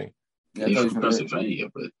Pennsylvania, I mean. Yeah, he's from Pennsylvania,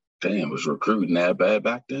 but damn, was recruiting that bad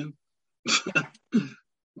back then?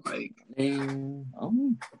 Like, if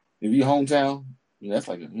you hometown, that's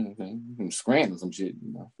like a thing. From Scranton or some shit,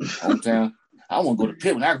 hometown. I want to go to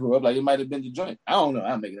Pitt when I grew up. Like, it might have been the joint. I don't know.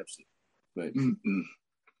 I'm making up shit, but depending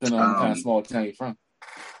on the kind of small town you're from.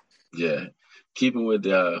 Yeah, keeping with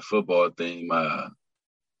the football theme.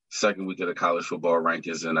 Second week of the college football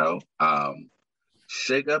rankings,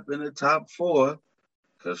 shake up in the top 4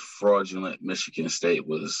 because fraudulent Michigan State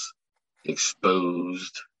was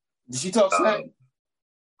exposed. Did she talk smack?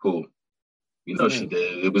 Who? She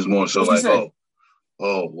did. It was more so like,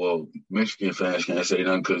 oh, well, Michigan fans can't say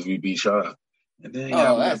nothing because we beat y'all. And then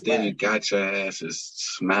y'all went up there and got your asses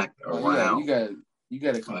smacked around. You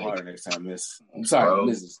got to come harder next time, miss. I'm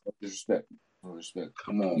sorry, Mrs. No respect.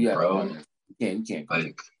 Come on, bro. You can't.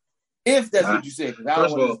 Like, if that's what you said.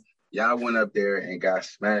 First of all, y'all went up there and got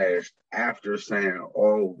smashed after saying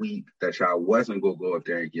all week that y'all wasn't going to go up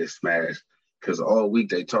there and get smashed, because all week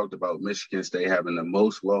they talked about Michigan State having the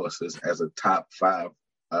most losses as a top five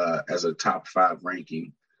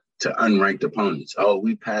ranking to unranked opponents. Oh,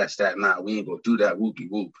 we passed that now. We ain't going to do that. Whoopie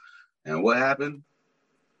whoop. And what happened?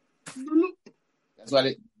 That's why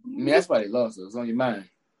they lost. It was on your mind.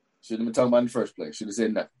 Shouldn't have been talking about it in the first place. Should have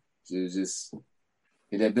said nothing. Should have just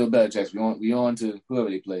hit that Bill Belichick. We on to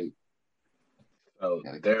whoever they played. So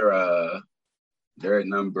they're at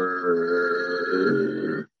number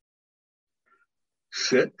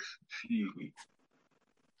 6. Excuse me.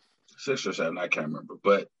 6 or 7, I can't remember.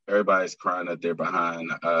 But everybody's crying that they're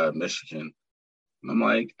behind Michigan. And I'm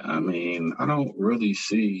like, I mean, I don't really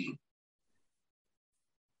see,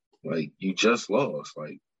 like, you just lost.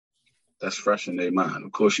 Like, that's fresh in their mind.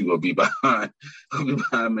 Of course, you will be behind.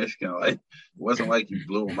 Michigan. Like, it wasn't like you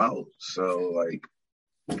blew them out. So, like,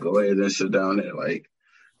 go ahead and sit down there. Like,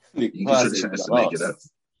 you get a chance to make it up.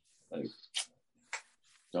 Like,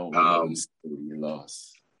 don't you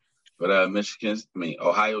lost. But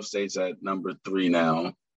Ohio State's at number 3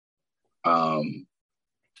 now. Do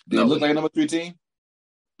they look like a number 3 team?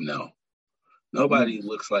 No. Nobody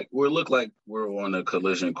looks like we're on a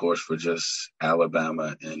collision course for just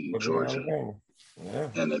Alabama and Georgia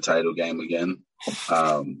in the title game again.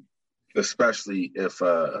 Especially if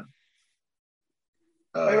they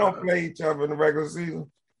don't play each other in the regular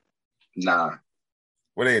season. Nah.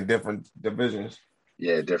 Were they in different divisions?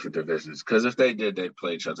 Yeah, different divisions. Because if they did, they'd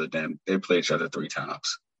play each other. They play each other 3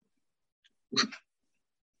 times.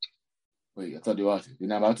 Wait, I thought they were about to. You're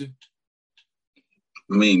not about to?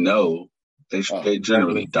 I mean, no. They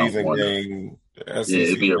generally don't want to. Yeah,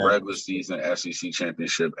 it'd be a regular season, SEC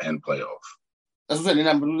championship, and playoff. That's what I'm saying. They're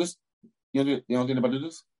not about to do this? You don't think about to do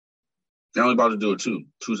this? They're only about to do it two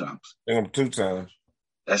times. They're 2 times.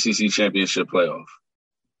 SEC championship, playoff.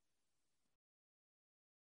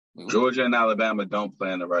 Georgia and Alabama don't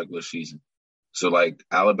play in the regular season. So, like,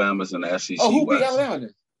 Alabama's in the SEC who West. beat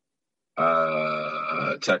Alabama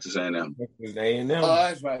then? Texas A&M. Texas A&M. Oh,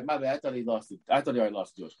 that's right. My bad. I thought they already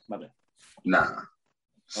lost to Georgia. My bad. Nah.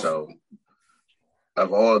 So,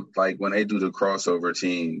 of all, like, when they do the crossover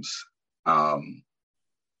teams,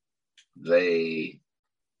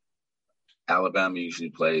 Alabama usually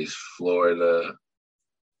plays Florida,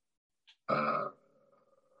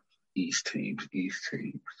 East teams.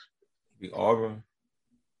 The Auburn?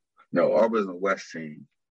 No, Auburn's a West team.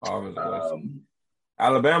 Auburn's a West team.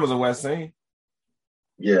 Alabama's a West team?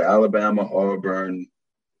 Yeah, Alabama, Auburn,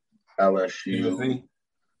 LSU.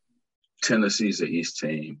 Tennessee's the East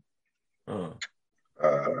team. And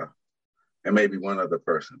maybe one other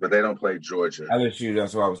person. But they don't play Georgia. LSU,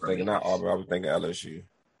 that's what I was thinking. Not Auburn. I was thinking LSU.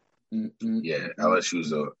 Yeah,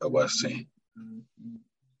 LSU's a West team.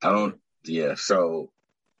 So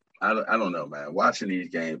I don't know, man. Watching these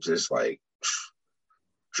games, it's like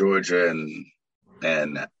Georgia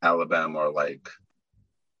and Alabama are like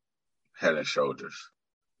head and shoulders.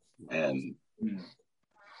 And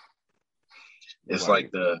it's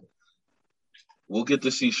like we'll get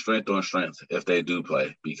to see strength on strength if they do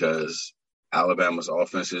play, because Alabama's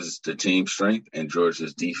offense is the team strength and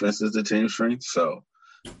Georgia's defense is the team strength. So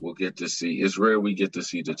we'll get to see. It's rare we get to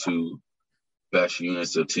see the 2 best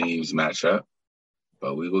units of teams match up,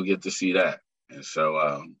 but we will get to see that. And so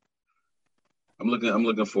I'm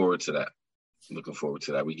looking forward to that.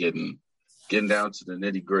 We getting down to the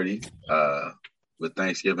nitty gritty. With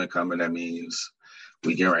Thanksgiving coming, that means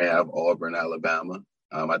we can have Auburn, Alabama.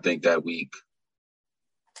 I think that week.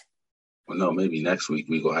 Well, no, maybe next week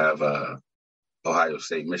we will have Ohio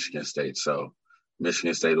State, Michigan State. So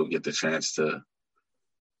Michigan State will get the chance to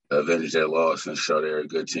avenge their loss and show they're a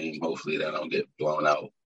good team. Hopefully they don't get blown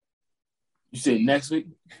out. You said next week?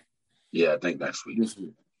 Yeah, I think next week. This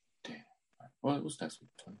week. Damn. What's next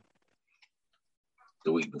week?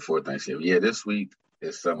 The week before Thanksgiving. Yeah, this week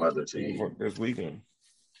is some other team. This weekend.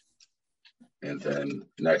 And then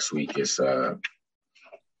next week is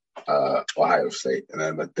Ohio State.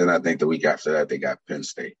 And then I think the week after that they got Penn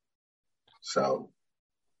State. So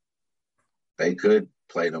they could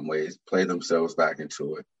play themselves back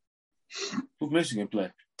into it. Who Michigan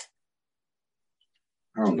play?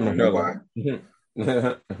 I don't know. Nobody.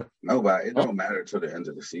 Nobody. It don't matter till the end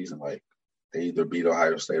of the season. Like, they either beat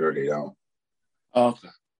Ohio State or they don't. Oh, okay.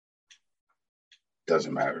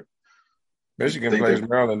 Doesn't matter. Michigan plays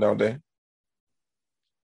Maryland, don't they?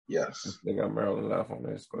 Yes. They got Maryland left on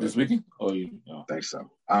this weekend. Oh, I think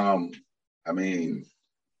so. I mean,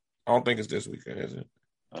 I don't think it's this weekend, is it?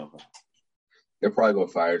 Okay. They're probably gonna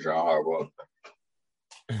fire John Harbaugh.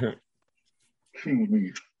 Excuse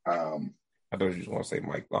me. I thought you just want to say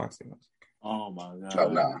Mike Locksley. Oh my God. Oh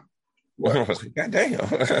no. God damn.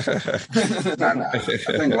 Nah. I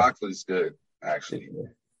think Locksley's good, actually.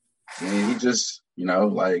 I mean, he just,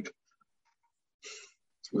 like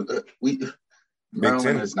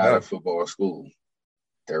Maryland is not a football school.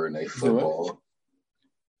 They're in a football.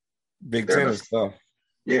 Big Ten is tough.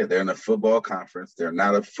 Yeah, they're in a football conference. They're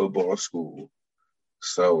not a football school.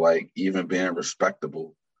 So, like, even being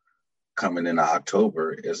respectable coming into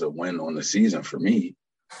October is a win on the season for me.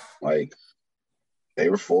 Like, they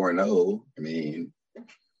were 4-0. I mean,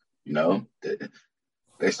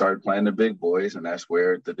 they started playing the big boys, and that's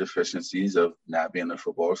where the deficiencies of not being a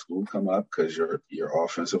football school come up, because your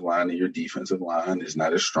offensive line and your defensive line is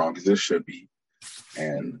not as strong as it should be.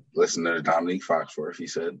 And listen to Dominique Foxworth. He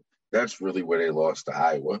said that's really where they lost to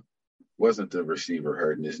Iowa. Wasn't the receiver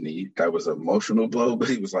hurting his knee. That was an emotional blow, but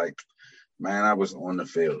he was like, man, I was on the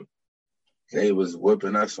field. They was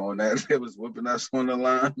whipping us on that. They was whipping us on the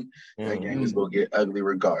line. That game was going to get ugly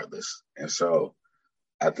regardless. And so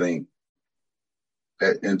I think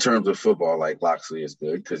that in terms of football, like, Locksley is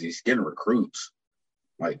good because he's getting recruits.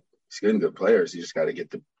 Like, he's getting good players. You just got to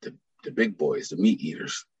get the big boys, the meat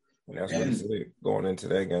eaters. And that's what he said going into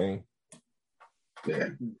that game. Yeah.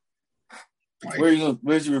 Like,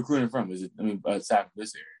 where's you recruiting from? Is it, aside from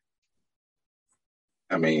this area?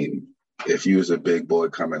 I mean, if you was a big boy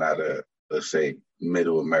coming out of, let's say,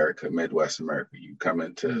 Middle America, Midwest America, you come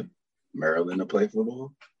into Maryland to play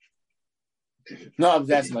football? No, I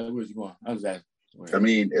was asking, like, where's you going? I was asking. I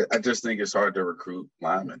mean, I just think it's hard to recruit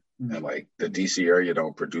linemen. And, like, the D.C. area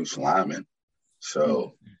don't produce linemen.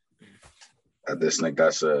 So I just think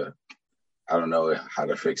that's I don't know how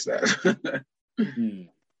to fix that.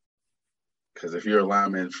 Because if you're a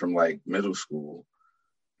lineman from, like, middle school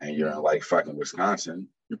and you're in, like, fucking Wisconsin,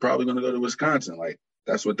 you're probably going to go to Wisconsin. Like,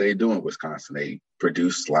 that's what they do in Wisconsin. They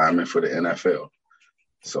produce linemen for the NFL.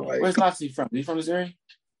 So, like, where's Locksley from? Is he from this area?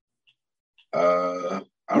 I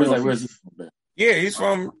don't know. Where's he from? Yeah, he's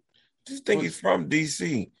from. Just think he's from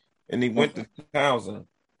DC, and he went to Towson.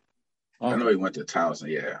 I know he went to Towson.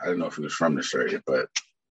 Yeah, I didn't know if he was from this area, but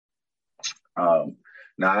now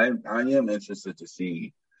I am interested to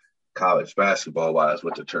see college basketball wise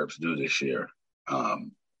what the Terps do this year,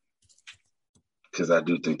 because I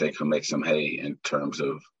do think they can make some hay in terms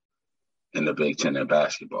of in the Big Ten in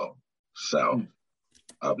basketball. So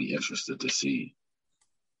I'll be interested to see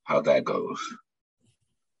how that goes.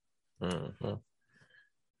 Mm-hmm.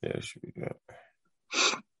 Yeah, it should be good.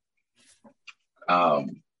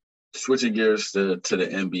 Switching gears to the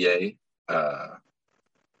NBA.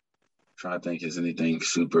 Trying to think, has anything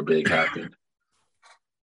super big happened?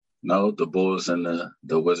 No, the Bulls and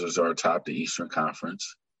the Wizards are atop the Eastern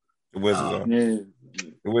Conference. The Wizards are. Yeah.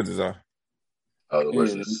 The Wizards are. Oh, the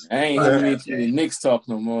Wizards. I ain't hearing the Knicks talk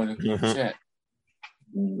no more in the chat.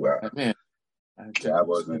 Wow. Man. I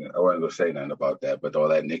wasn't going to say nothing about that, but all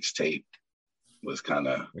that Knicks tape was kind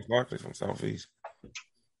of. It's Barkley from Southeast.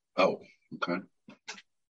 Oh, okay.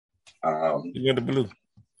 You got the blue.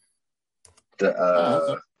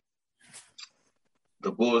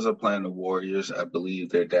 The Bulls are playing the Warriors. I believe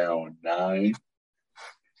they're down 9.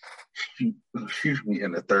 Excuse me,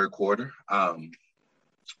 in the third quarter. The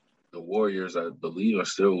Warriors, I believe, are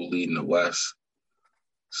still leading the West.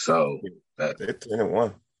 So they're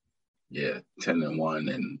 10-1. Yeah,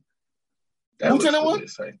 10-1, and that Who was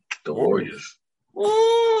 10-1? The Warriors.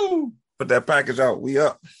 Woo! Put that package out. We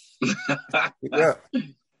up. We up.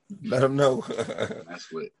 Let them know.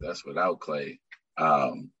 That's without Clay.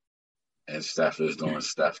 And Steph is doing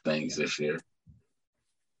Steph things this year.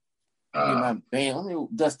 My band. Let me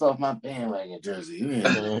dust off my bandwagon jersey.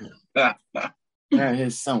 Yeah.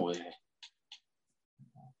 Here's somewhere.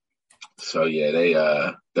 So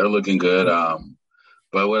yeah, they're looking good.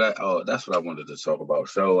 But that's what I wanted to talk about.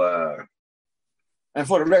 So and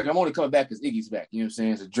for the record, I'm only coming back because Iggy's back. You know what I'm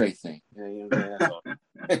saying? It's a Drake thing. Yeah, you know what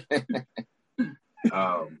I'm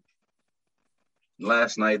saying?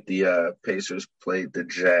 Last night the Pacers played the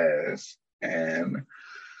Jazz, and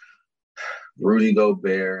Rudy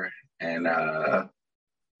Gobert and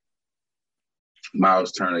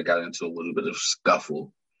Miles Turner got into a little bit of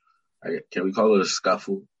scuffle. Can we call it a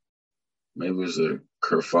scuffle? Maybe it was a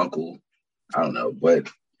kerfunkle. I don't know, but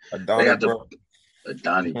they got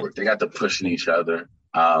Donnybrook. They got to pushing each other.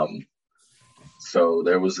 So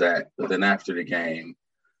there was that. But then after the game,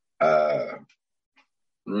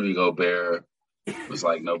 Rudy Gobert was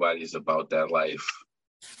like, nobody's about that life.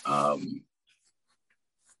 So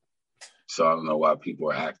I don't know why people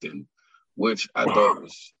are acting, which I thought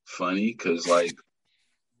was funny because, like,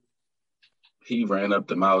 he ran up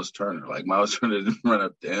to Miles Turner. Like, Miles Turner didn't run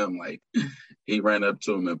up to him. Like, he ran up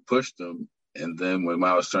to him and pushed him. And then when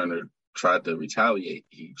Miles Turner tried to retaliate,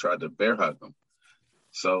 he tried to bear hug him.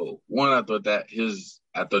 So, one, I thought that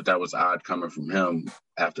was odd coming from him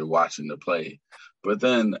after watching the play. But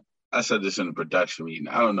then I said this in the production meeting.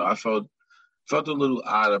 I don't know. I felt a little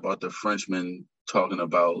odd about the Frenchman talking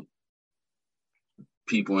about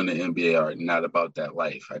people in the NBA are not about that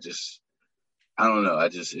life. I don't know.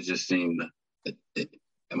 It just seemed.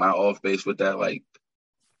 Am I off base with that? Like,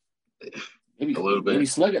 maybe, a little bit.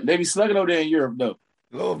 They be slugging over there in Europe, though.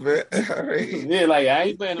 A little bit. I mean, yeah, like, I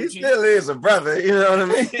ain't playing them cheap. He still is a brother, you know what I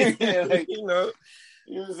mean? Yeah, like, you know.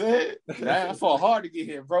 You know what I'm saying? I fought hard to get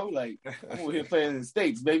here, bro. Like, I'm over here playing in the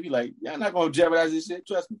States, baby. Like, y'all not going to jeopardize this shit.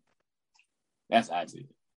 Trust me. That's actually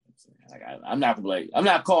like, I'm not gonna like. I'm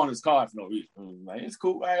not calling this card for no reason. Like, it's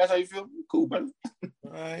cool. Right? That's how you feel. Cool, brother.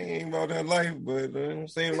 I ain't about that life, but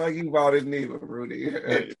it seems like you about it neither, Rudy.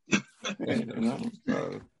 I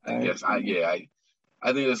guess I think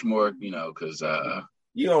it's more, because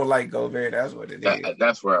you don't like Gobert. That's what it is.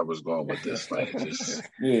 That's where I was going with this. Like,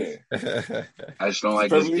 yeah, I just don't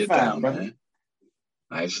like his get down, man.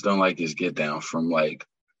 I just don't like his get down from like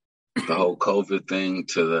the whole COVID thing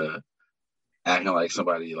to the acting like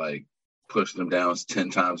somebody like pushed them down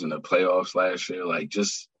 10 times in the playoffs last year. Like,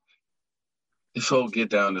 just this whole get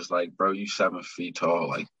down is like, bro, you 7 feet tall.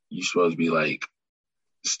 Like, you supposed to be like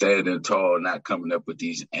standing tall, not coming up with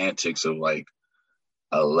these antics of like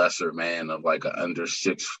a lesser man of like a under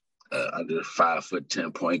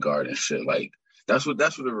 5'10" point guard and shit. Like, that's what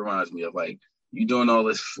it reminds me of. Like, you doing all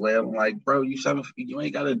this flailing, like, bro, you 7 feet, you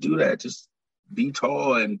ain't got to do that. Just be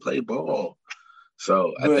tall and play ball.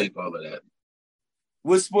 So I think all of that.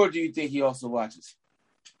 What sport do you think he also watches?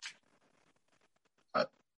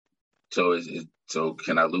 So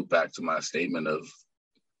can I loop back to my statement of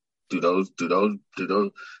do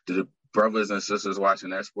the brothers and sisters watching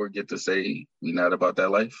that sport get to say we not about that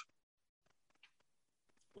life?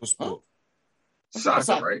 What sport?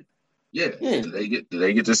 Soccer, right? Yeah. Do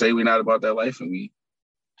they get to say we not about that life and we?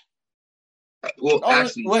 Well,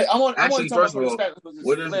 actually, first of all,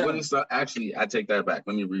 what is actually? I take that back.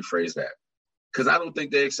 Let me rephrase that. Because I don't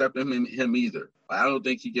think they accept him either. I don't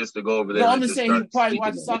think he gets to go over there. No, I'm just saying he probably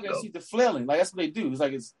watches soccer and see the flailing. Like, that's what they do. It's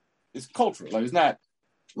like it's cultural. Like, it's not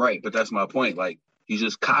right. But that's my point. Like, he's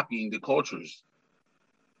just copying the cultures.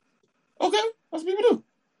 Okay, that's what people do.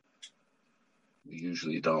 We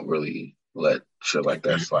usually don't really let shit like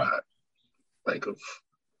that slide. Like,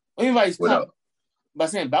 anybody's by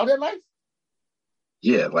saying about that life.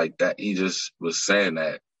 Yeah, like that. He just was saying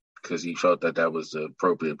that because he felt that was the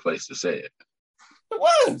appropriate place to say it. It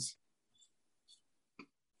was.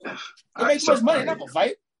 It makes much money. Not gonna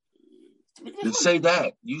fight. Just say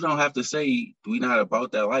that. You don't have to say we not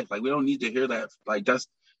about that life. Like, we don't need to hear that. Like, that's.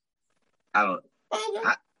 I don't. Okay.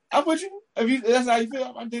 I'm with you. If that's how you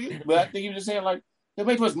feel, I'm digging. But I think you're just saying like it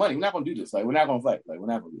makes much money. We're not gonna do this. Like, we're not gonna fight. Like, we're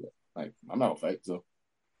not gonna do that. Like, I'm not gonna fight. So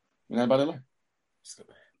we're not about that life.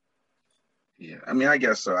 Yeah, I mean, I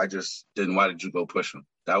guess so. I just didn't. Why did you go push him?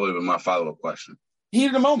 That would have been my follow-up question. Heat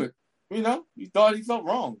of the moment. You thought he felt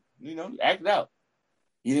wrong. He acted out.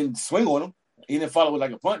 He didn't swing on him. He didn't follow with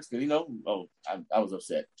like a punch because, I was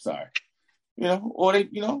upset. Sorry. Or they,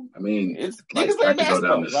 I mean, it's like, niggas playing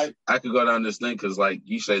basketball. I could go down this thing because, like,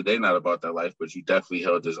 you say they're not about that life, but you definitely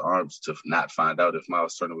held his arms to not find out if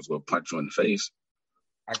Miles Turner was going to punch you in the face.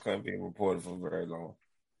 I couldn't be reported for very long.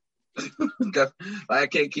 I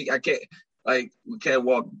can't, like, we can't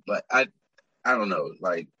walk, like, I don't know,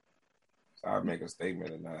 like. So I'd make a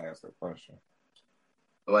statement and not ask a question.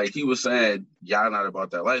 Like, he was saying, y'all not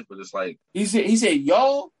about that life, but it's like. He said,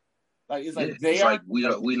 y'all? Like, it's like they it's are? like,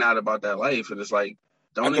 we not about that life, and it's like,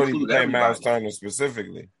 don't include include everybody. Miles Turner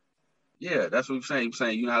specifically. Yeah, that's what he's saying. He's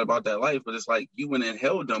saying you're not about that life, but it's like you went and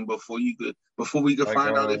held him before we could like,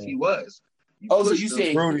 find out if he was. So you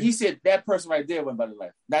said he said that person right there went about the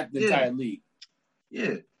life, not the entire league.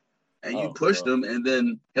 Yeah. And you pushed him and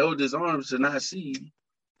then held his arms to not see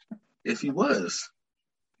if he was.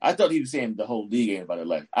 I thought he was saying the whole league ain't about their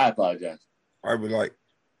life. I apologize. I'd be like,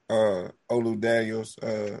 Olu Daniels,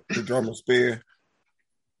 the drummer Spear.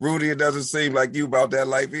 Rudy, it doesn't seem like you about that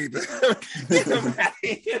life either.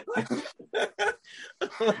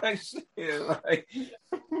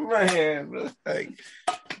 like,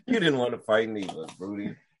 you didn't want to fight neither,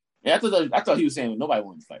 Rudy. Yeah, I thought he was saying nobody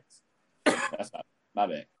wanted to fight. That's my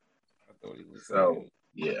bad. I thought he was saying.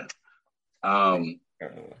 Yeah.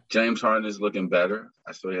 James Harden is looking better.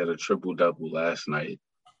 I saw he had a triple-double last night.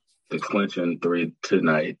 the clinching 3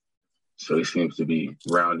 tonight. So he seems to be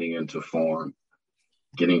rounding into form,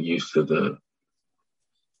 getting used to the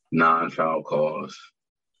non-foul calls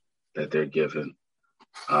that they're given,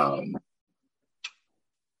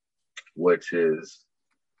 which is,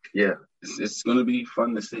 it's going to be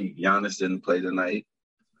fun to see. Giannis didn't play tonight.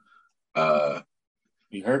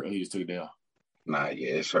 He hurt or he just took a day off? Nah,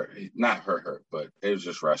 yeah, it's hurt. Not hurt, but it was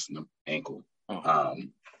just resting him, ankle. Oh.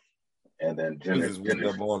 And then Dennis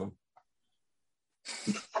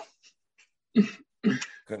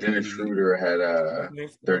Schroeder had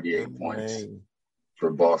 38 points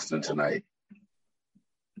for Boston tonight,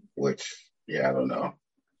 which, I don't know.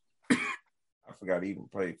 I forgot he even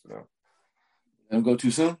played for them. Let him go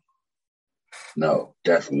too soon? No,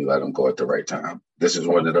 definitely let him go at the right time. This is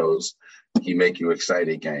one of those, he make you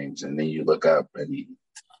excited games, and then you look up and he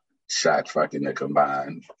shot fucking the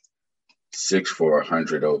combined 6 for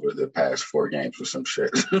 100 over the past 4 games or some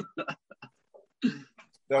shit.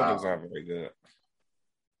 Celtics aren't very good.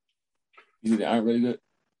 You think they aren't really good?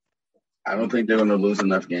 I don't think they're going to lose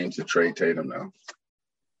enough games to trade Tatum, though.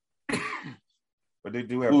 But they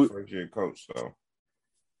do have a first-year coach, so.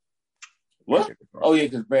 What? Oh, yeah,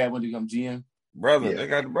 because Brad went to become GM. Brother, they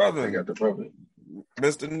got the brother. They got the brother.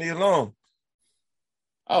 Mr. Neil Long.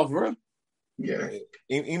 Oh, for real? Yeah.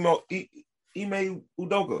 Ime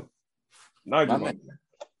Udoka.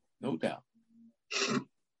 No doubt.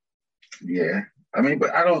 Yeah. I mean,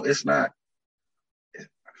 but it's not.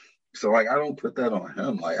 So, I don't put that on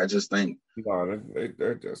him. I just think they're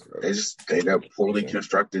a poorly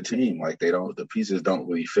constructed team. The pieces don't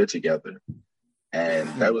really fit together. And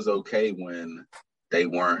that was okay when they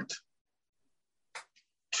weren't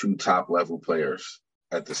 2 top-level players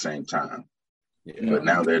at the same time. Yeah. But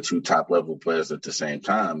now they're 2 top-level players at the same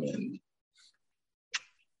time, and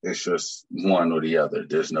it's just one or the other.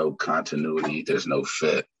 There's no continuity. There's no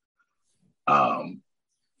fit.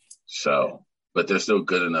 But they're still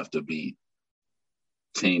good enough to beat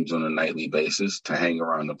teams on a nightly basis to hang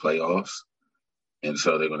around the playoffs. And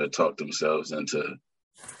so they're going to talk themselves into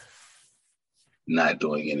not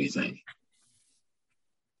doing anything.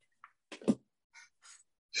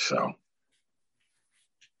 So,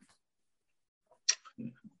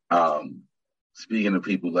 speaking of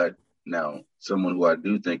people someone who I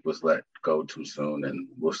do think was let go too soon, and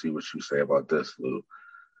we'll see what you say about this, Lou.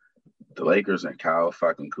 The Lakers and Kyle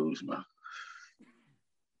fucking Kuzma.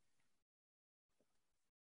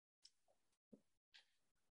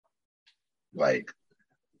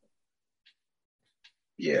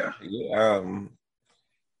 Yeah.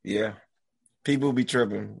 Yeah. People be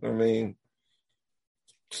tripping. I mean,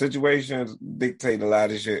 situations dictate a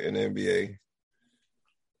lot of shit in the NBA.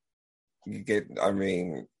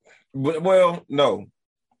 No.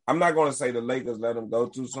 I'm not going to say the Lakers let him go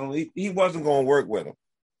too soon. He wasn't going to work with him.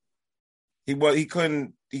 He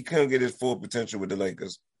couldn't get his full potential with the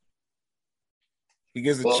Lakers. He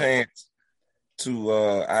gets a chance to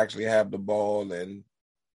actually have the ball, and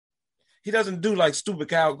he doesn't do stupid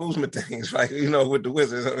Kyle Kuzma things, with the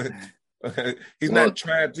Wizards. He's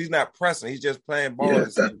not pressing. He's just playing ball. Yeah,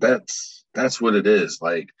 that's what it is.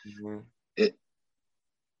 The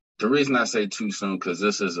reason I say too soon, because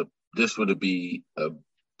this would be a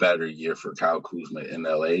better year for Kyle Kuzma in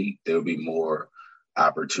LA. There would be more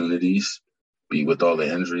opportunities, with all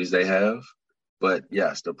the injuries they have. But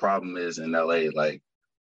yes, the problem is in LA,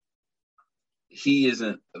 he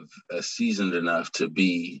isn't seasoned enough to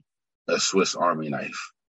be a Swiss Army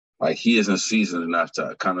knife. He isn't seasoned enough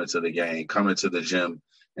to come into the game, come into the gym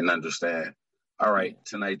and understand, all right,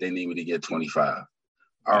 tonight they need me to get 25.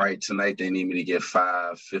 All right, tonight they need me to get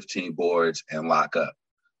 5, 15 boards and lock up.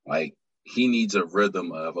 He needs a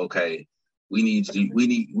rhythm of, okay, we're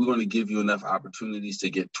going to give you enough opportunities to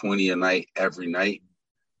get 20 a night every night.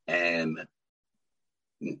 And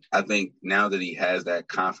I think now that he has that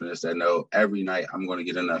confidence that no, every night I'm going to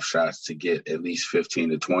get enough shots to get at least 15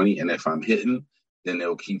 to 20. And if I'm hitting, then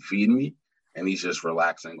they'll keep feeding me. And he's just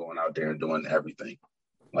relaxing, going out there and doing everything.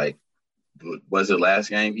 Was it last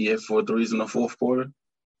game he hit 4 threes in the fourth quarter?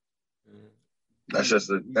 That's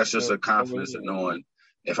just a confidence of knowing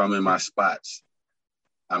if I'm in my spots,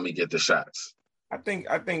 I'm gonna get the shots. I think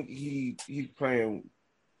he's playing.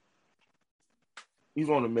 He's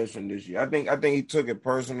on a mission this year. I think he took it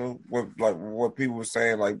personal with what people were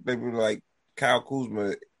saying. They were Kyle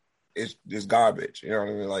Kuzma is garbage. You know what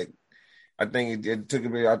I mean? I think it took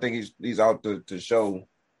it. I think he's out to show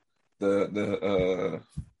the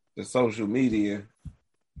social media.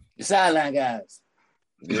 The sideline guys.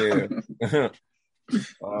 Yeah.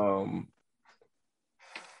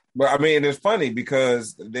 But I mean, it's funny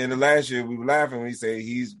because then the last year we were laughing when he said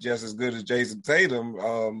he's just as good as Jason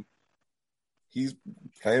Tatum. he's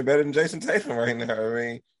playing better than Jason Tatum right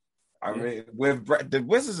now. I mean, with the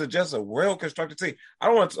Wizards are just a well-constructed team. I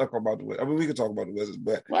don't want to talk about the Wizards. I mean, we can talk about the Wizards,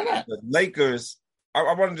 but why not? The Lakers, I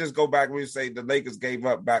want to just go back and say the Lakers gave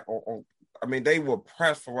up back on I mean, they were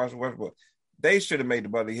pressed for Russell Westbrook. They should have made the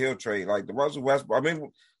Buddy Hield trade. Like the Russell Westbrook, I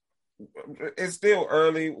mean, it's still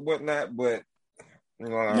early, whatnot, but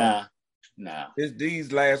nah. It's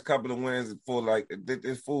these last couple of wins for like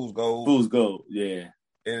it's fool's gold. Fool's gold, yeah.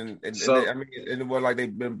 And so, I mean, it was like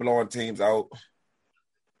they've been blowing teams out.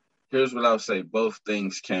 Here's what I'll say: both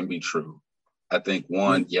things can be true. I think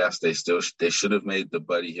one, yes, they should have made the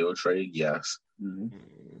Buddy Hield trade, yes. Mm-hmm.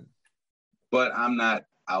 But I'm not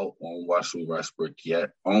out on Russell Westbrook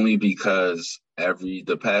yet, only because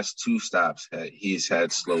the past 2 stops he's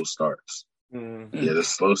had slow starts. Mm-hmm. He had a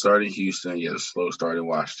slow start in Houston, he had a slow start in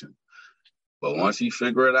Washington. But once he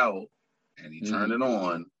figured it out and he turned it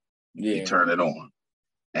on, he turned it on.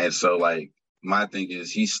 And so, like, my thing is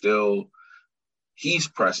he's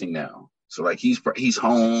pressing now. So, like, he's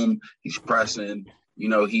home, he's pressing,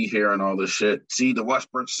 he hearing all this shit. See, the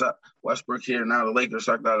Westbrook here, now the Lakers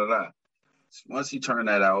suck, da-da-da. Once he turned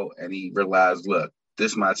that out and he realized, look,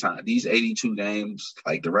 this is my time. These 82 games,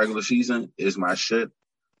 like the regular season, is my shit.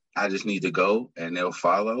 I just need to go, and they'll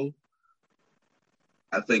follow.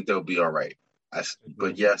 I think they'll be all right.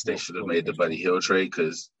 But, yes, they should have made the Buddy Hield trade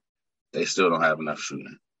because they still don't have enough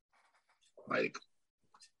shooting. Like,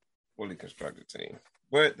 fully constructed team.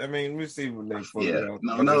 But, I mean, we see what they fully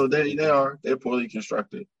they are. They're poorly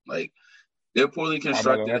constructed. Like, they're poorly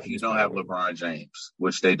constructed if you don't have LeBron James,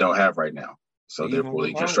 which they don't have right now. So they're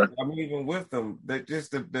poorly constructed. I mean, even with them,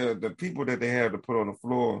 just the people that they have to put on the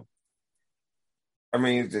floor, I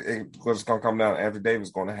mean, it's going to come down. Anthony Davis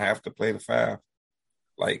is going to have to play the 5,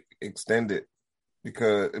 like, extended.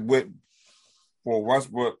 Because for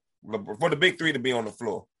Westbrook, for the big 3 to be on the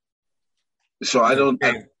floor. So I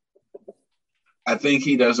think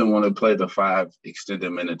he doesn't want to play the 5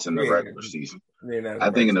 extended minutes in the regular season.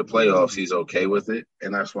 I think in the playoffs he's okay with it,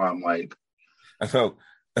 and that's why I'm like. I know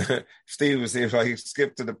Steve was here like he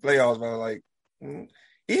skipped to the playoffs, but I'm like,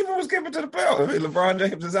 he even was skipping to the playoffs. I mean, LeBron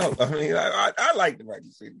James is out. I mean, I like the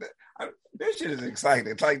regular season. This shit is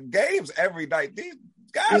exciting. It's like games every night. These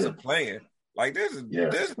guys are playing. Like this is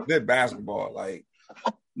good basketball. Like.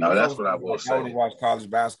 No, that's what I will say. I want to watch college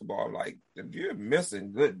basketball. Like, if you're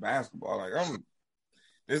missing good basketball, like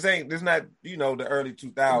this not the early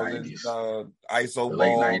 2000s ISO the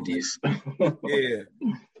ball, late 90s.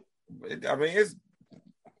 Yeah, I mean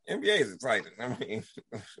NBA is exciting. I mean,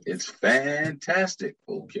 it's fantastic.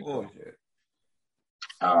 Okay.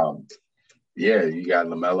 Yeah, you got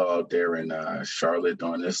LaMelo out there in Charlotte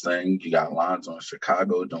doing this thing. You got Lonzo in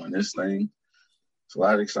Chicago doing this thing. It's a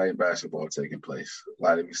lot of exciting basketball taking place. A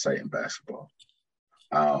lot of exciting basketball.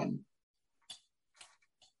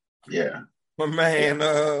 Yeah. My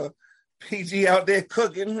man, PG out there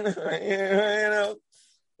cooking.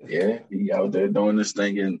 Yeah, he out there doing this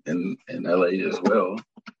thing in LA as well.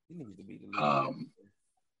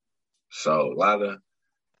 So a lot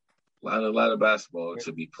of basketball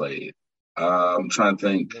to be played. I'm trying to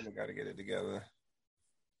think. We got to get it together.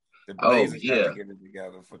 The Blazers got to get it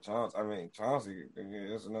together for Chauncey. I mean, Chauncey,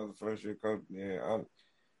 that's another first-year coach. Yeah,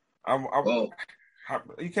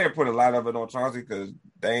 you can't put a lot of it on Chauncey because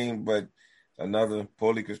Dame, but another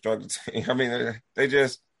poorly constructed team. I mean, they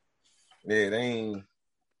ain't.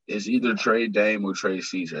 It's either trade Dame or trade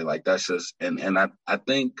CJ. Like, that's just – and I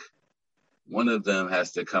think one of them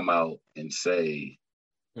has to come out and say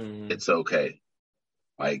it's okay.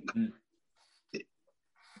 Like –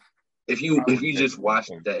 If you just watch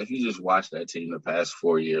that team the past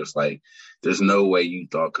 4 years, like there's no way you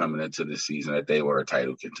thought coming into the season that they were a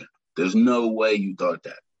title contender. There's no way you thought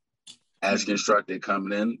that. As constructed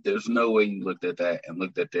coming in, there's no way you looked at that and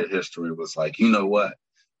looked at their history and was like, you know what?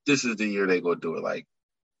 This is the year they go do it. Like,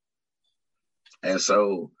 and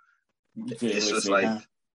so it's just like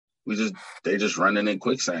they just running in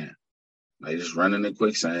quicksand. They just running in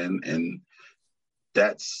quicksand, and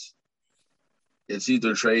it's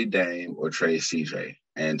either trade Dame or trade CJ.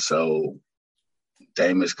 And so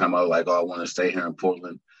Dame has come out like, oh, I want to stay here in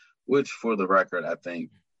Portland, which for the record, I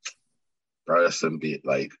think, bro, that's some bit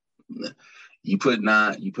like you put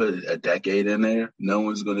a decade in there. No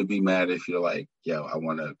one's going to be mad if you're like, yo, I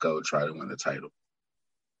want to go try to win the title.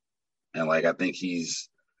 And like, I think he's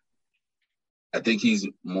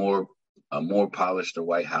more polished than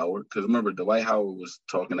Dwight Howard. Cause remember, Dwight Howard was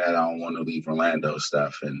talking that I don't want to leave Orlando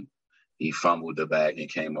stuff. And he fumbled the bag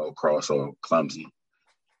and came across all clumsy.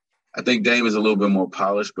 I think Dame is a little bit more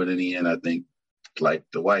polished, but in the end, I think like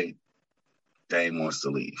Dwight, Dame wants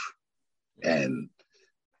to leave. And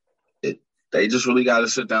They just really got to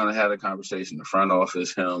sit down and have a conversation. The front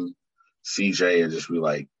office, him, CJ, and just be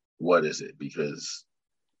like, what is it? Because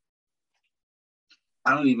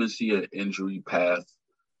I don't even see an injury path.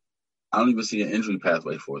 I don't even see an injury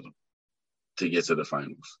pathway for them to get to the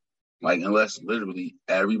finals. Like, unless literally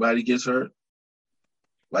everybody gets hurt.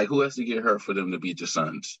 Like, who has to get hurt for them to beat the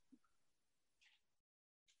Suns?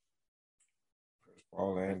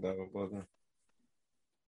 Paul and Booker.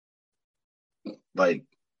 Like,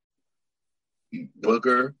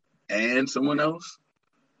 Booker and someone else?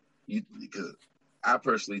 Because I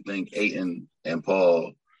personally think Ayton and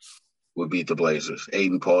Paul would beat the Blazers.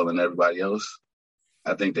 Ayton, Paul, and everybody else,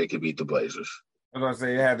 I think they could beat the Blazers. I was going to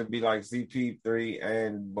say it had to be like CP3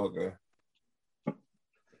 and Booker.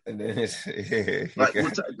 And then it's like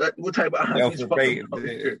what type of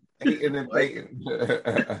Ayton and Peyton.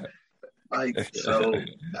 Like, so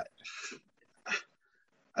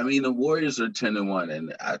I mean, the Warriors are 10-1,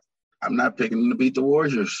 and I'm not picking them to beat the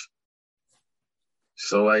Warriors.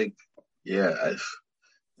 So, like, yeah,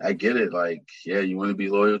 I get it. Like, yeah, you want to be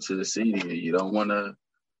loyal to the city. You don't want to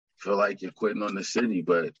feel like you're quitting on the city.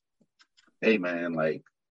 But, hey, man, like,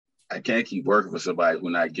 I can't keep working for somebody who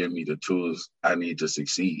not giving me the tools I need to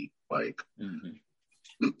succeed. Like,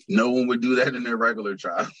 no one would do that in their regular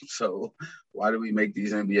job. So why do we make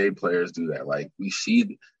these NBA players do that? Like, we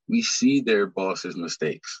see their bosses'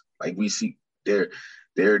 mistakes. Like, we see their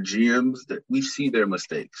GMs. We see their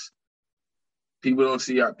mistakes. People don't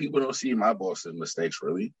see my boss's mistakes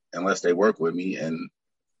really, unless they work with me. And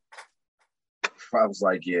if I was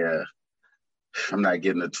like, yeah, I'm not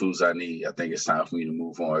getting the tools I need, I think it's time for me to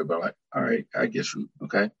move on. But like, all right, I get you,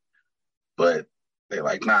 okay. But they're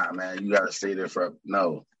like, nah, man, you gotta stay there for.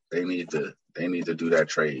 No, they need to do that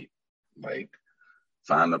trade. Like,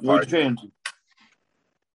 find the partner.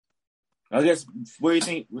 I guess, where do you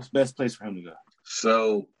think was the best place for him to go?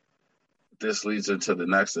 So this leads into the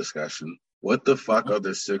next discussion. What the fuck are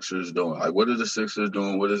the Sixers doing? Like, what are the Sixers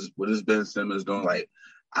doing? What is Ben Simmons doing? Like,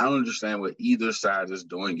 I don't understand what either side is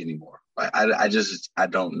doing anymore. Like, I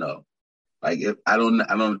don't know. Like, if I don't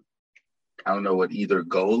know what either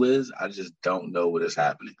goal is. I just don't know what is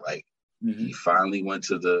happening. Like, he finally went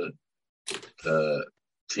to the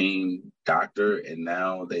team doctor, and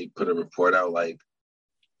now they put a report out like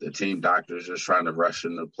the team doctor is just trying to rush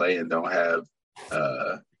him to play and don't have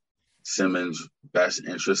Simmons' best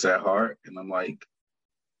interests at heart. And I'm like,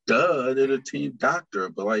 duh, they're the team doctor,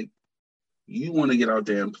 but like, you want to get out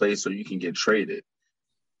there and play so you can get traded.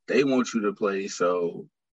 They want you to play, so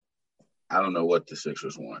I don't know what the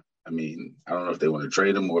Sixers want. I mean, I don't know if they want to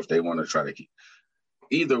trade him or if they want to try to keep.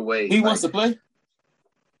 Either way, he wants to play.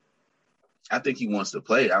 I think he wants to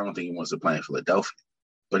play. I don't think he wants to play in Philadelphia,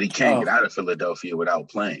 but he can't get out of Philadelphia without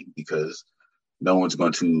playing because no one's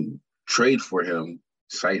going to trade for him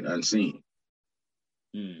sight unseen.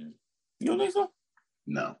 You don't think so?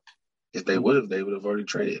 No. If they would have already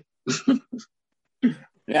traded.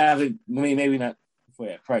 Yeah, I mean, maybe not for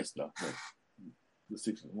that price though. But the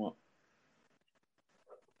Sixers want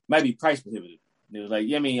might be price prohibitive. It was like,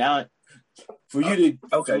 yeah, I mean, for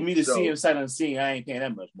me to see him sight unseen, I ain't paying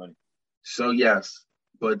that much money. So yes,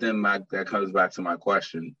 but then that comes back to my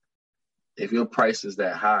question: if your price is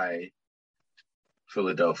that high,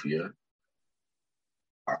 Philadelphia,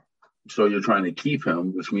 so you're trying to keep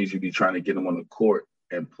him, which means you'd be trying to get him on the court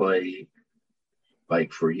and play.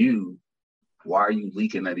 Like, for you, why are you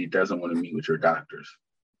leaking that he doesn't want to meet with your doctors?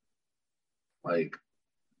 Like,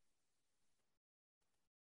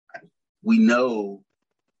 we know,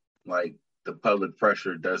 like, the public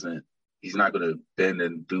pressure he's not going to bend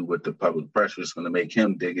and do what the public pressure is going to make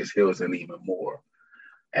him dig his heels in even more.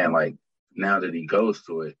 And, like, now that he goes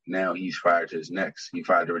to it, now he's fired his next. He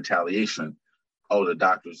fired the retaliation. Oh, the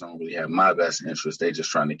doctors don't really have my best interest. They're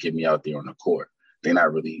just trying to get me out there on the court. They're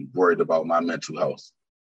not really worried about my mental health.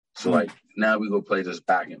 So, like, now we go play this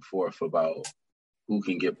back and forth about who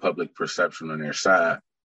can get public perception on their side.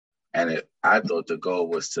 And I thought the goal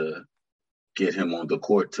was to get him on the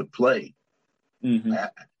court to play.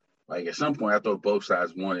 Like, at some point, I thought both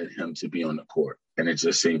sides wanted him to be on the court. And it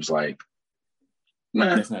just seems like,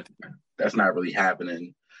 man, that's not really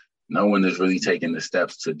happening. No one is really taking the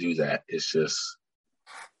steps to do that. It's just,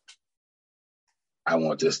 I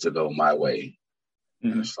want this to go my way.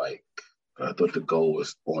 And it's like, I thought the goal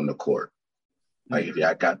was on the court. Like,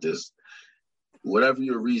 I got this, whatever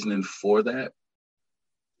your reasoning for that,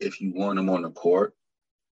 if you want him on the court,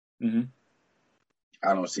 I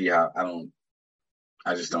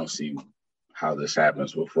just don't see how this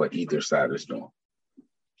happens with what either side is doing.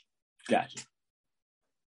 Gotcha.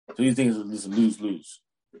 So you think it's a lose-lose?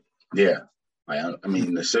 Yeah. I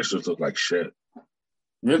mean, the Sixers look like shit.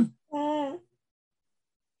 Really?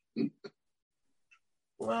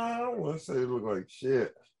 Well, I don't want to say they look like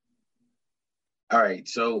shit. All right,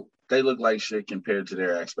 so they look like shit compared to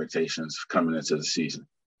their expectations coming into the season.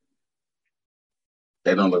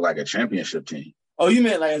 They don't look like a championship team. Oh, you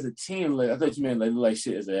meant like as a team? Like, I thought you meant like look like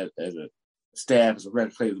shit as a staff, as a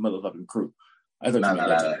record player, as a motherfucking crew. I thought you meant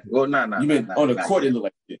that. Well, no. You meant on the court, they look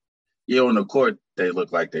like shit. Yeah, on the court, they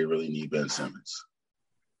look like they really need Ben Simmons.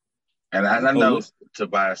 And I know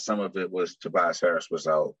some of it was Tobias Harris was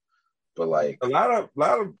out, but like a lot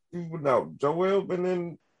of people know Joel been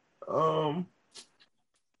in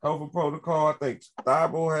health protocol. I think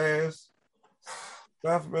Thibault has.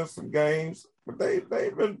 That's been some games, but they've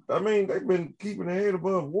been keeping their head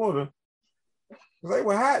above water. They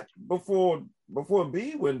were hot before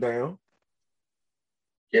B went down.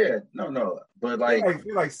 Yeah, no, but like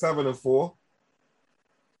they're like 7-4.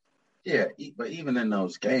 Yeah, but even in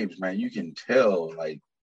those games, man, you can tell like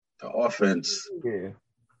the offense. Yeah,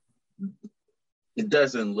 it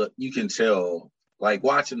doesn't look. You can tell like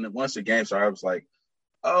watching once the game started, I was like,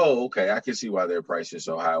 oh, okay, I can see why their price is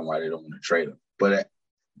so high and why they don't want to trade him. But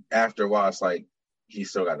after a while, it's like he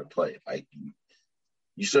still got to play. Like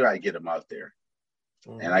you still got to get him out there.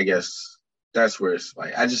 Mm-hmm. And I guess that's where it's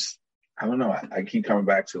like I don't know. I keep coming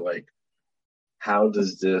back to like, how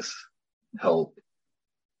does this help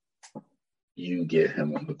you get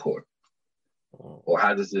him on the court? Or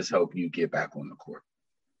how does this help you get back on the court?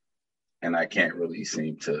 And I can't really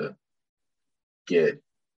seem to get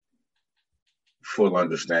full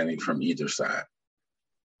understanding from either side.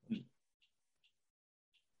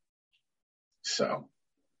 So,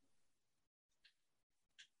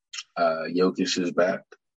 Jokic is back.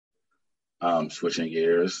 Switching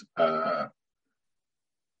gears.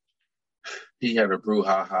 He had a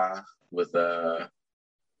brouhaha with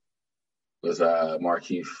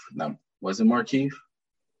Markieff. No, was it Markieff?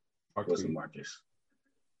 Was it Marcus?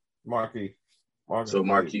 Markieff. So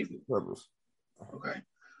Markieff. Okay.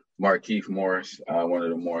 Markieff Morris, one of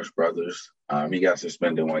the Morris brothers. He got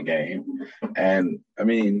suspended one game. And, I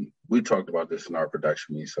mean, we talked about this in our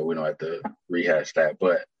production meeting, so we don't have to rehash that.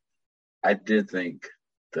 But I did think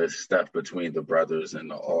the stuff between the brothers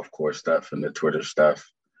and the off-court stuff and the Twitter stuff,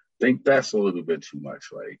 I think that's a little bit too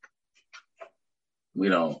much. Like, we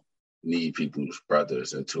don't need people's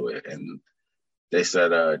brothers into it. And they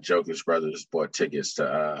said Jokic brothers bought tickets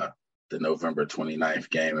to the November 29th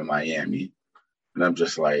game in Miami. And I'm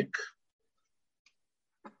just like,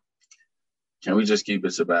 can we just keep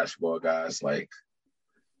it to basketball, guys? Like,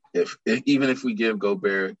 even if we give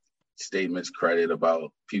Gobert statements credit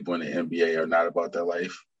about people in the NBA are not about their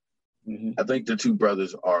life, mm-hmm. I think the two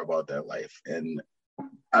brothers are about that life. And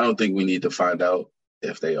I don't think we need to find out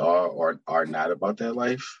if they are or are not about that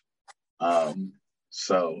life.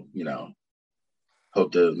 So, you know,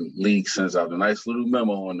 hope the league sends out a nice little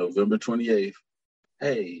memo on November 28th.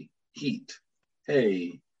 Hey, Heat.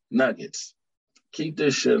 Hey, Nuggets. Keep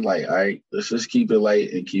this shit light, all right? Let's just keep it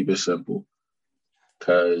light and keep it simple.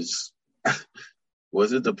 Because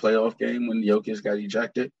was it the playoff game when Jokic got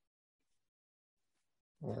ejected?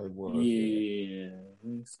 Yeah. I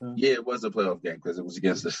think so. Yeah, it was a playoff game because it was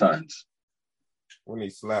against the Suns. When he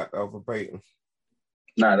slapped Elfrid Payton.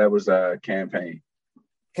 Nah, that was Campaign.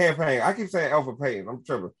 Campaign. I keep saying Elfrid Payton. I'm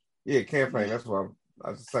tripping. Yeah, Campaign. That's the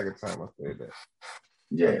second time I said that.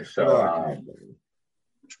 Yeah, so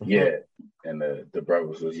yeah, and the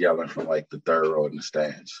brothers was yelling from like the third row in the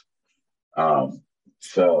stands.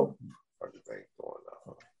 So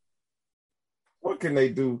what can they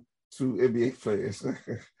do to NBA players?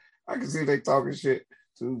 I can see they talking shit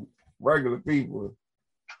to regular people.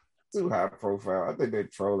 Too high profile. I think they're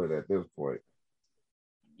trolling at this point.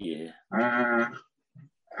 Yeah. I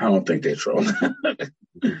don't think they're trolling.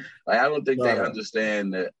 Like I don't think they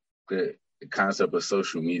understand the concept of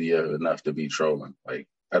social media enough to be trolling. Like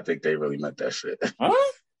I think they really meant that shit. Huh?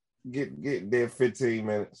 Get there 15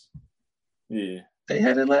 minutes. Yeah. They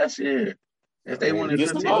had it last year. If they wanted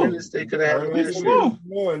 15 minutes, they could have had it.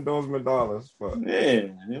 More endorsement dollars. But yeah,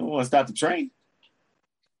 they don't want to stop the train.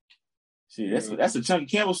 See, that's a Chunky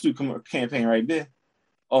Campbell Stew campaign right there.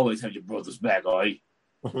 Always have your brothers back, all right?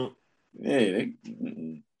 Yeah,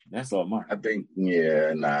 that's all Mark. I think,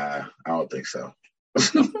 I don't think so.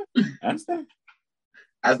 I understand.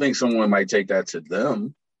 I think someone might take that to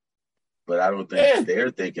them, but I don't think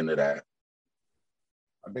they're thinking of that.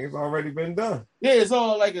 I think it's already been done. Yeah, it's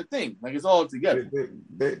all like a thing. Like it's all together. They're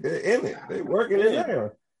in it. They're working it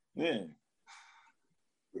out. Yeah.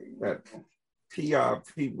 That PR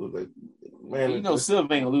people that man. You know,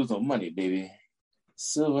 Silver ain't gonna lose no money, baby.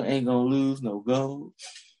 Silver ain't gonna lose no gold.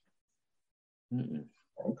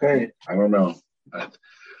 Okay, I don't know.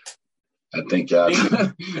 I think y'all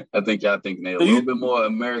think they're a little bit more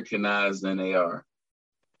Americanized than they are.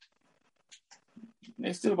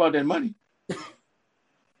 They still about that money.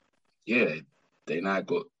 Yeah, they not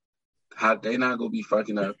gonna be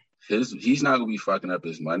fucking up he's not gonna be fucking up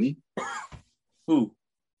his money. Who?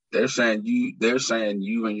 They're saying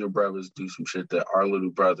you and your brothers do some shit that our little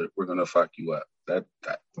brother, we're gonna fuck you up. That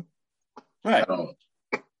right. I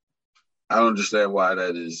don't understand why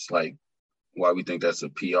that is like why we think that's a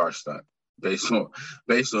PR stunt based on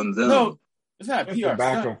them. No, it's not a PR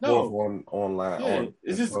back stunt. and forth on online. Yeah,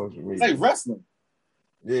 it's just it's like wrestling.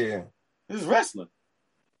 Yeah, this is wrestling.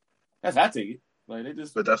 That's how I take it. Like they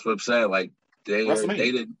just. But that's what I'm saying. Like they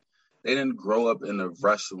didn't grow up in a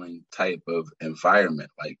wrestling type of environment.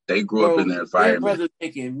 Like they grew up in the environment. Their brother's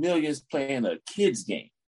making millions playing a kids game.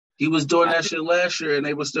 He was doing that shit last year, and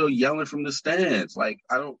they were still yelling from the stands. Like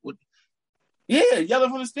yeah, yelling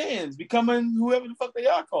from the stands, becoming whoever the fuck they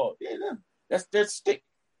are called. Yeah, that's their stick.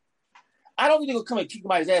 I don't think they're gonna come and kick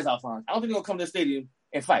somebody's ass out, Fon. I don't think they're gonna come to the stadium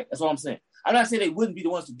and fight. That's all I'm saying. I'm not saying they wouldn't be the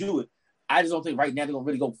ones to do it. I just don't think right now they're gonna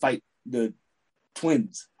really go fight the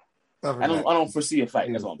Twins. I don't foresee a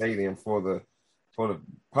fight. That's all I'm saying. Stadium for the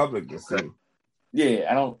public to see.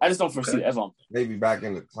 Yeah, I just don't foresee it. That's all. Maybe back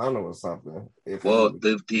in the tunnel or something.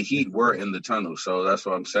 The Heat were in the tunnel, so that's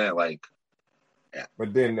what I'm saying. Like, yeah.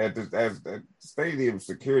 But then at the stadium,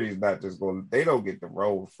 security is not just going. They don't get the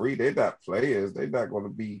roll free. They're not players. They're not going to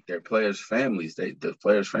be. Their players' families. The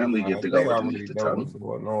players' family get to go underneath the tunnel. What's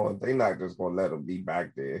going on? They're not just going to let them be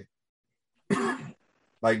back there.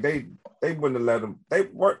 Like they wouldn't have let them. They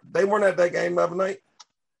weren't at that game the other night.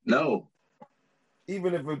 No.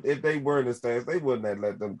 Even if they were in the stands, they wouldn't have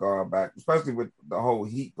let them go back, especially with the whole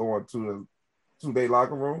Heat going to their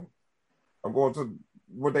locker room. I'm going to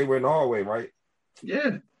what they were in the hallway, right?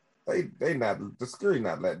 Yeah. They not the security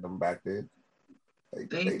not letting them back there.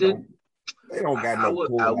 They don't got no.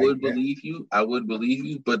 I would believe you. I would believe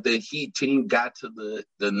you. But the Heat team got to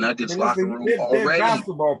the Nuggets locker room already. They're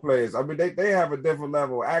basketball players. I mean, they have a different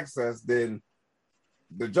level of access than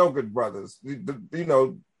the Jokic brothers.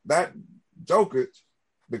 That Jokic,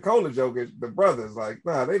 Nikola Jokic, the brothers, like,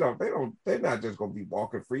 nah, they're not just gonna be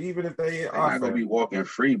walking free, even if they're not gonna be walking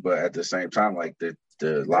free, but at the same time, like the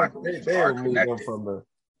locker rooms are connected.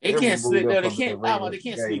 They can't slip there. They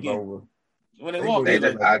can't sneak in. When they walk,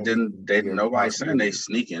 nobody's saying they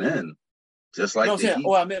sneaking in. Just like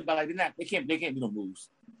I meant by like they can't do no moves.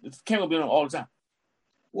 It's can't be on all the time.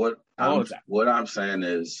 What I'm saying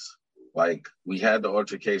is, like, we had the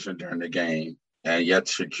altercation during the game, and yet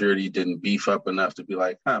security didn't beef up enough to be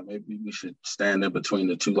like, maybe we should stand in between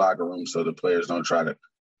the two locker rooms so the players don't try to.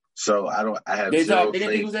 So I have zero faith. They didn't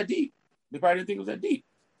think it was that deep. They probably didn't think it was that deep.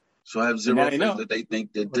 So I have zero faith that they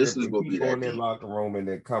think that this is going to be that deep. Go in their locker room and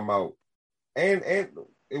then come out, and it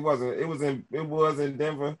was in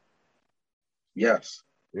Denver. Yes,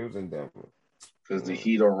 it was in Denver because the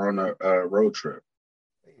Heat are on a road trip.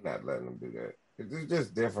 They're not letting them do that. It's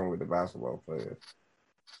just different with the basketball players.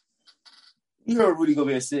 You heard Rudy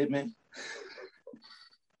Gobert said, man.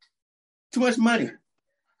 Too much money.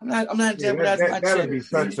 I'm not jeopardizing my check. That'd be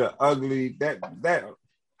such an ugly that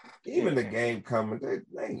even the game coming, there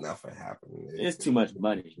ain't nothing happening. It's too much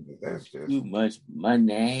money. That's just too much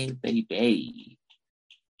money, baby.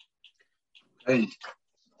 Hey.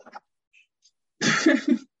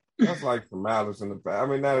 That's like some malice in the past. I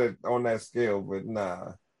mean, not on that scale, but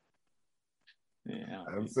nah. Yeah.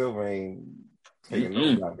 Silver ain't taking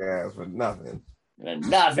no black ass for nothing.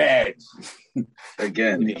 Nothing.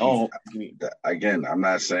 Again, I'm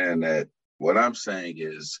not saying that. What I'm saying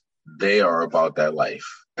is they are about that life.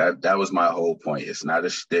 That was my whole point. It's not a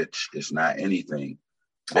stitch. It's not anything.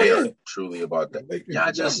 They are truly about that.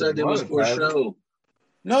 Y'all just said it was for show.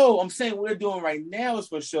 No, I'm saying what they're doing right now is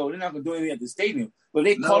for show. They're not going to do anything at the stadium. But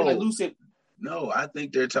they call it lucid. No, I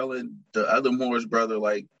think they're telling the other Morris brother,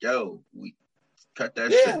 like, yo, we cut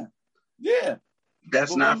that shit. Yeah.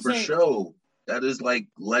 That's not for show. That is like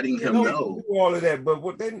letting him know. Do all of that, but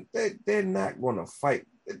what they're not going to fight.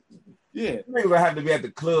 Yeah. They're going to have to be at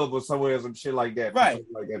the club or somewhere or some shit like that. Right.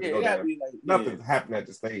 Like that Nothing's happening at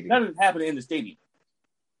the stadium. Nothing's happening in the stadium.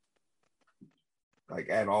 Like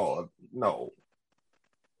at all. No.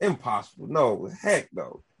 Impossible. No. Heck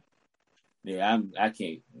no. Yeah, I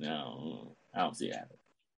can't. No, I don't see it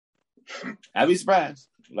happening. I'd be surprised.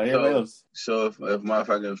 Like everybody else. So if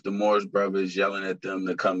the Morris brothers yelling at them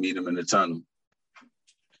to come meet him in the tunnel,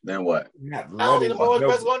 then what? I don't think the Morris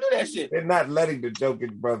brothers gonna do that shit. They're not letting the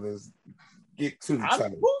Jokic brothers get to the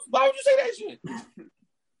tunnel. Why would you say that shit?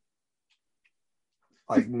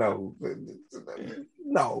 Like no,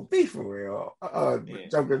 be for real.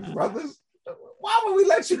 Jokic brothers. Why would we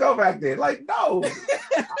let you go back there? Like, no.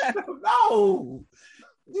 No.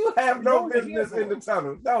 You have no business in the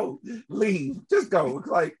tunnel. No, leave. Just go.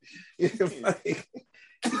 Like, we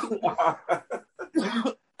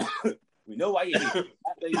know why you're here.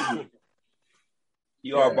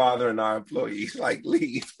 You are bothering our employees. Like,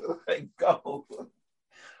 leave. Like, go.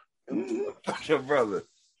 Your brother.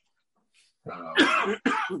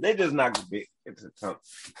 They just not gonna be into the tunnel.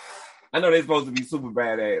 I know they're supposed to be super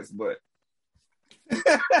badass, but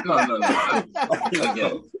No.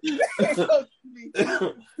 Again.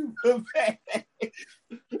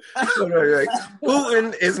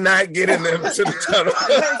 Putin is not getting them to the tunnel.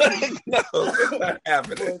 No, it's not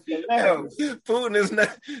happening. No, Putin is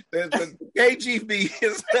not. The KGB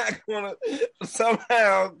is not going to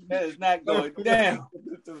somehow. That is not going down.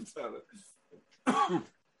 To the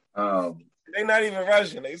tunnel. They're not even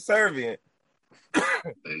Russian. They Serbian.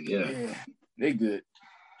 Yeah, they good.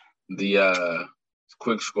 The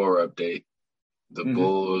quick score update. The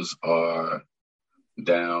Bulls are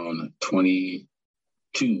down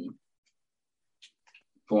 22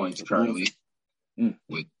 points currently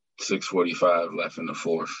with 6:45 left in the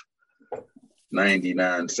fourth.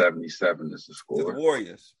 99-77 is the score. To the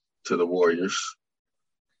Warriors. To the Warriors.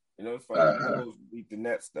 You know, it's funny. The Bulls beat the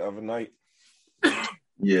Nets the other night.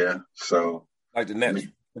 Yeah, so. Like the Nets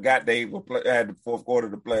forgot they had the fourth quarter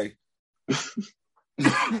to play. Because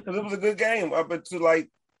it was a good game up until like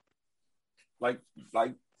 5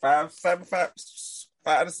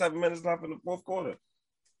 to 7 minutes left in the fourth quarter.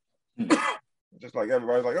 Just like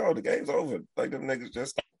everybody's like, oh, the game's over. Like them niggas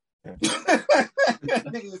just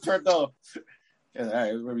niggas just turned off. Yeah, all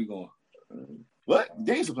right, where we going? What?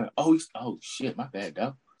 Games are playing. Oh shit, my bad,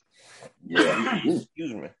 dog. Yeah.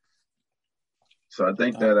 Excuse me. So I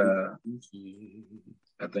think that's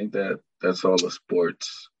all the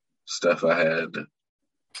sports stuff I had.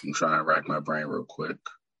 I'm trying to rack my brain real quick.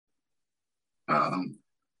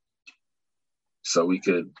 So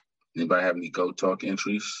anybody have any Go Talk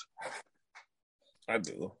entries? I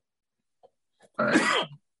do. All right.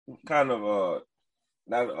 Kind of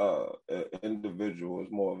not individual,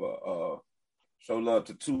 it's more of a show love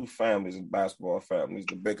to two families in basketball families,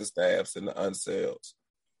 the Bickerstaffs and the Unsales.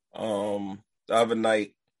 The other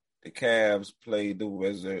night, the Cavs played the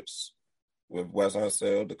Wizards with Wes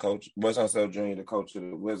Unseld, the coach, Wes Unseld Jr., the coach of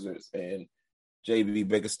the Wizards, and J.B.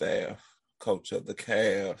 Bickerstaff, coach of the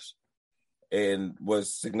Cavs. And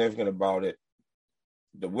what's significant about it,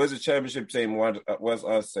 the Wizards championship team, Wes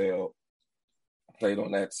Unseld played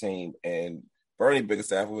on that team, and Bernie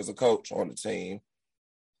Bickerstaff was a coach on the team.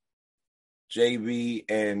 JB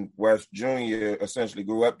and Wes Jr. essentially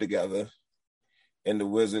grew up together in the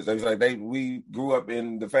Wizards. It was like we grew up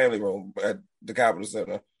in the family room at the Capitol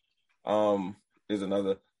Center. There's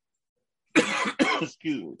another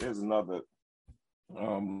excuse me, there's another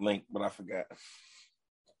link, but I forgot.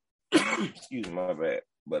 Excuse me, my bad.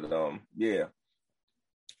 But yeah.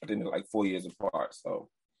 I think they're like 4 years apart. So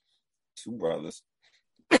two brothers.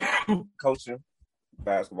 Coaching,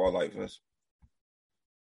 basketball likeness.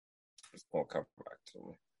 It's gonna come back to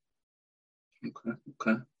me.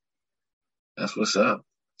 Okay. That's what's up.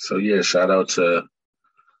 So yeah, shout out to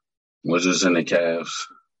Wizards and the Cavs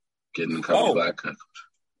getting a couple black coaches.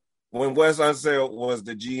 When Wes Unseld was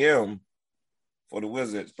the GM for the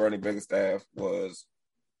Wizards, Bernie Bickerstaff was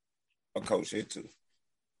a coach here too.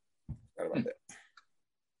 Forgot about that.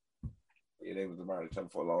 Yeah, they was around each other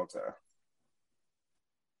for a long time.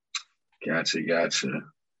 Gotcha.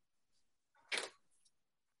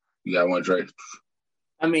 You got one, Drake?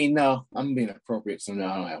 I mean, no, I'm being appropriate, so no,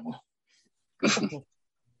 I don't have one.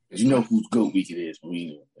 You know whose GOAT week it is.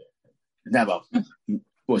 It's not about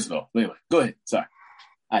sports at all. Anyway, go ahead. Sorry.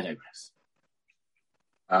 I digress.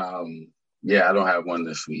 Yeah, I don't have one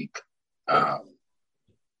this week. But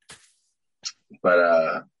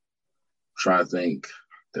trying to think,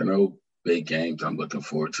 there are no big games I'm looking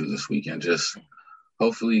forward to this weekend. Just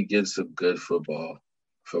hopefully get some good football. I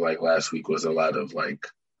feel like last week was a lot of like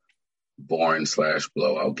boring /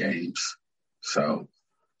 blowout games. So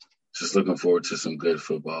just looking forward to some good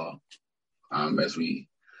football as we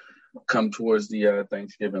come towards the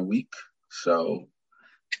Thanksgiving week. So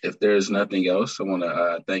if there's nothing else, I want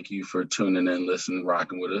to thank you for tuning in, listening,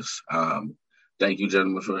 rocking with us. Thank you,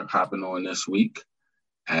 gentlemen, for hopping on this week.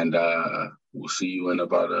 And we'll see you in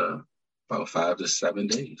about 5 to 7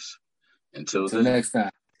 days. Until then, next time.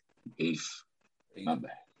 Peace. My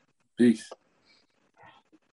bad. Peace.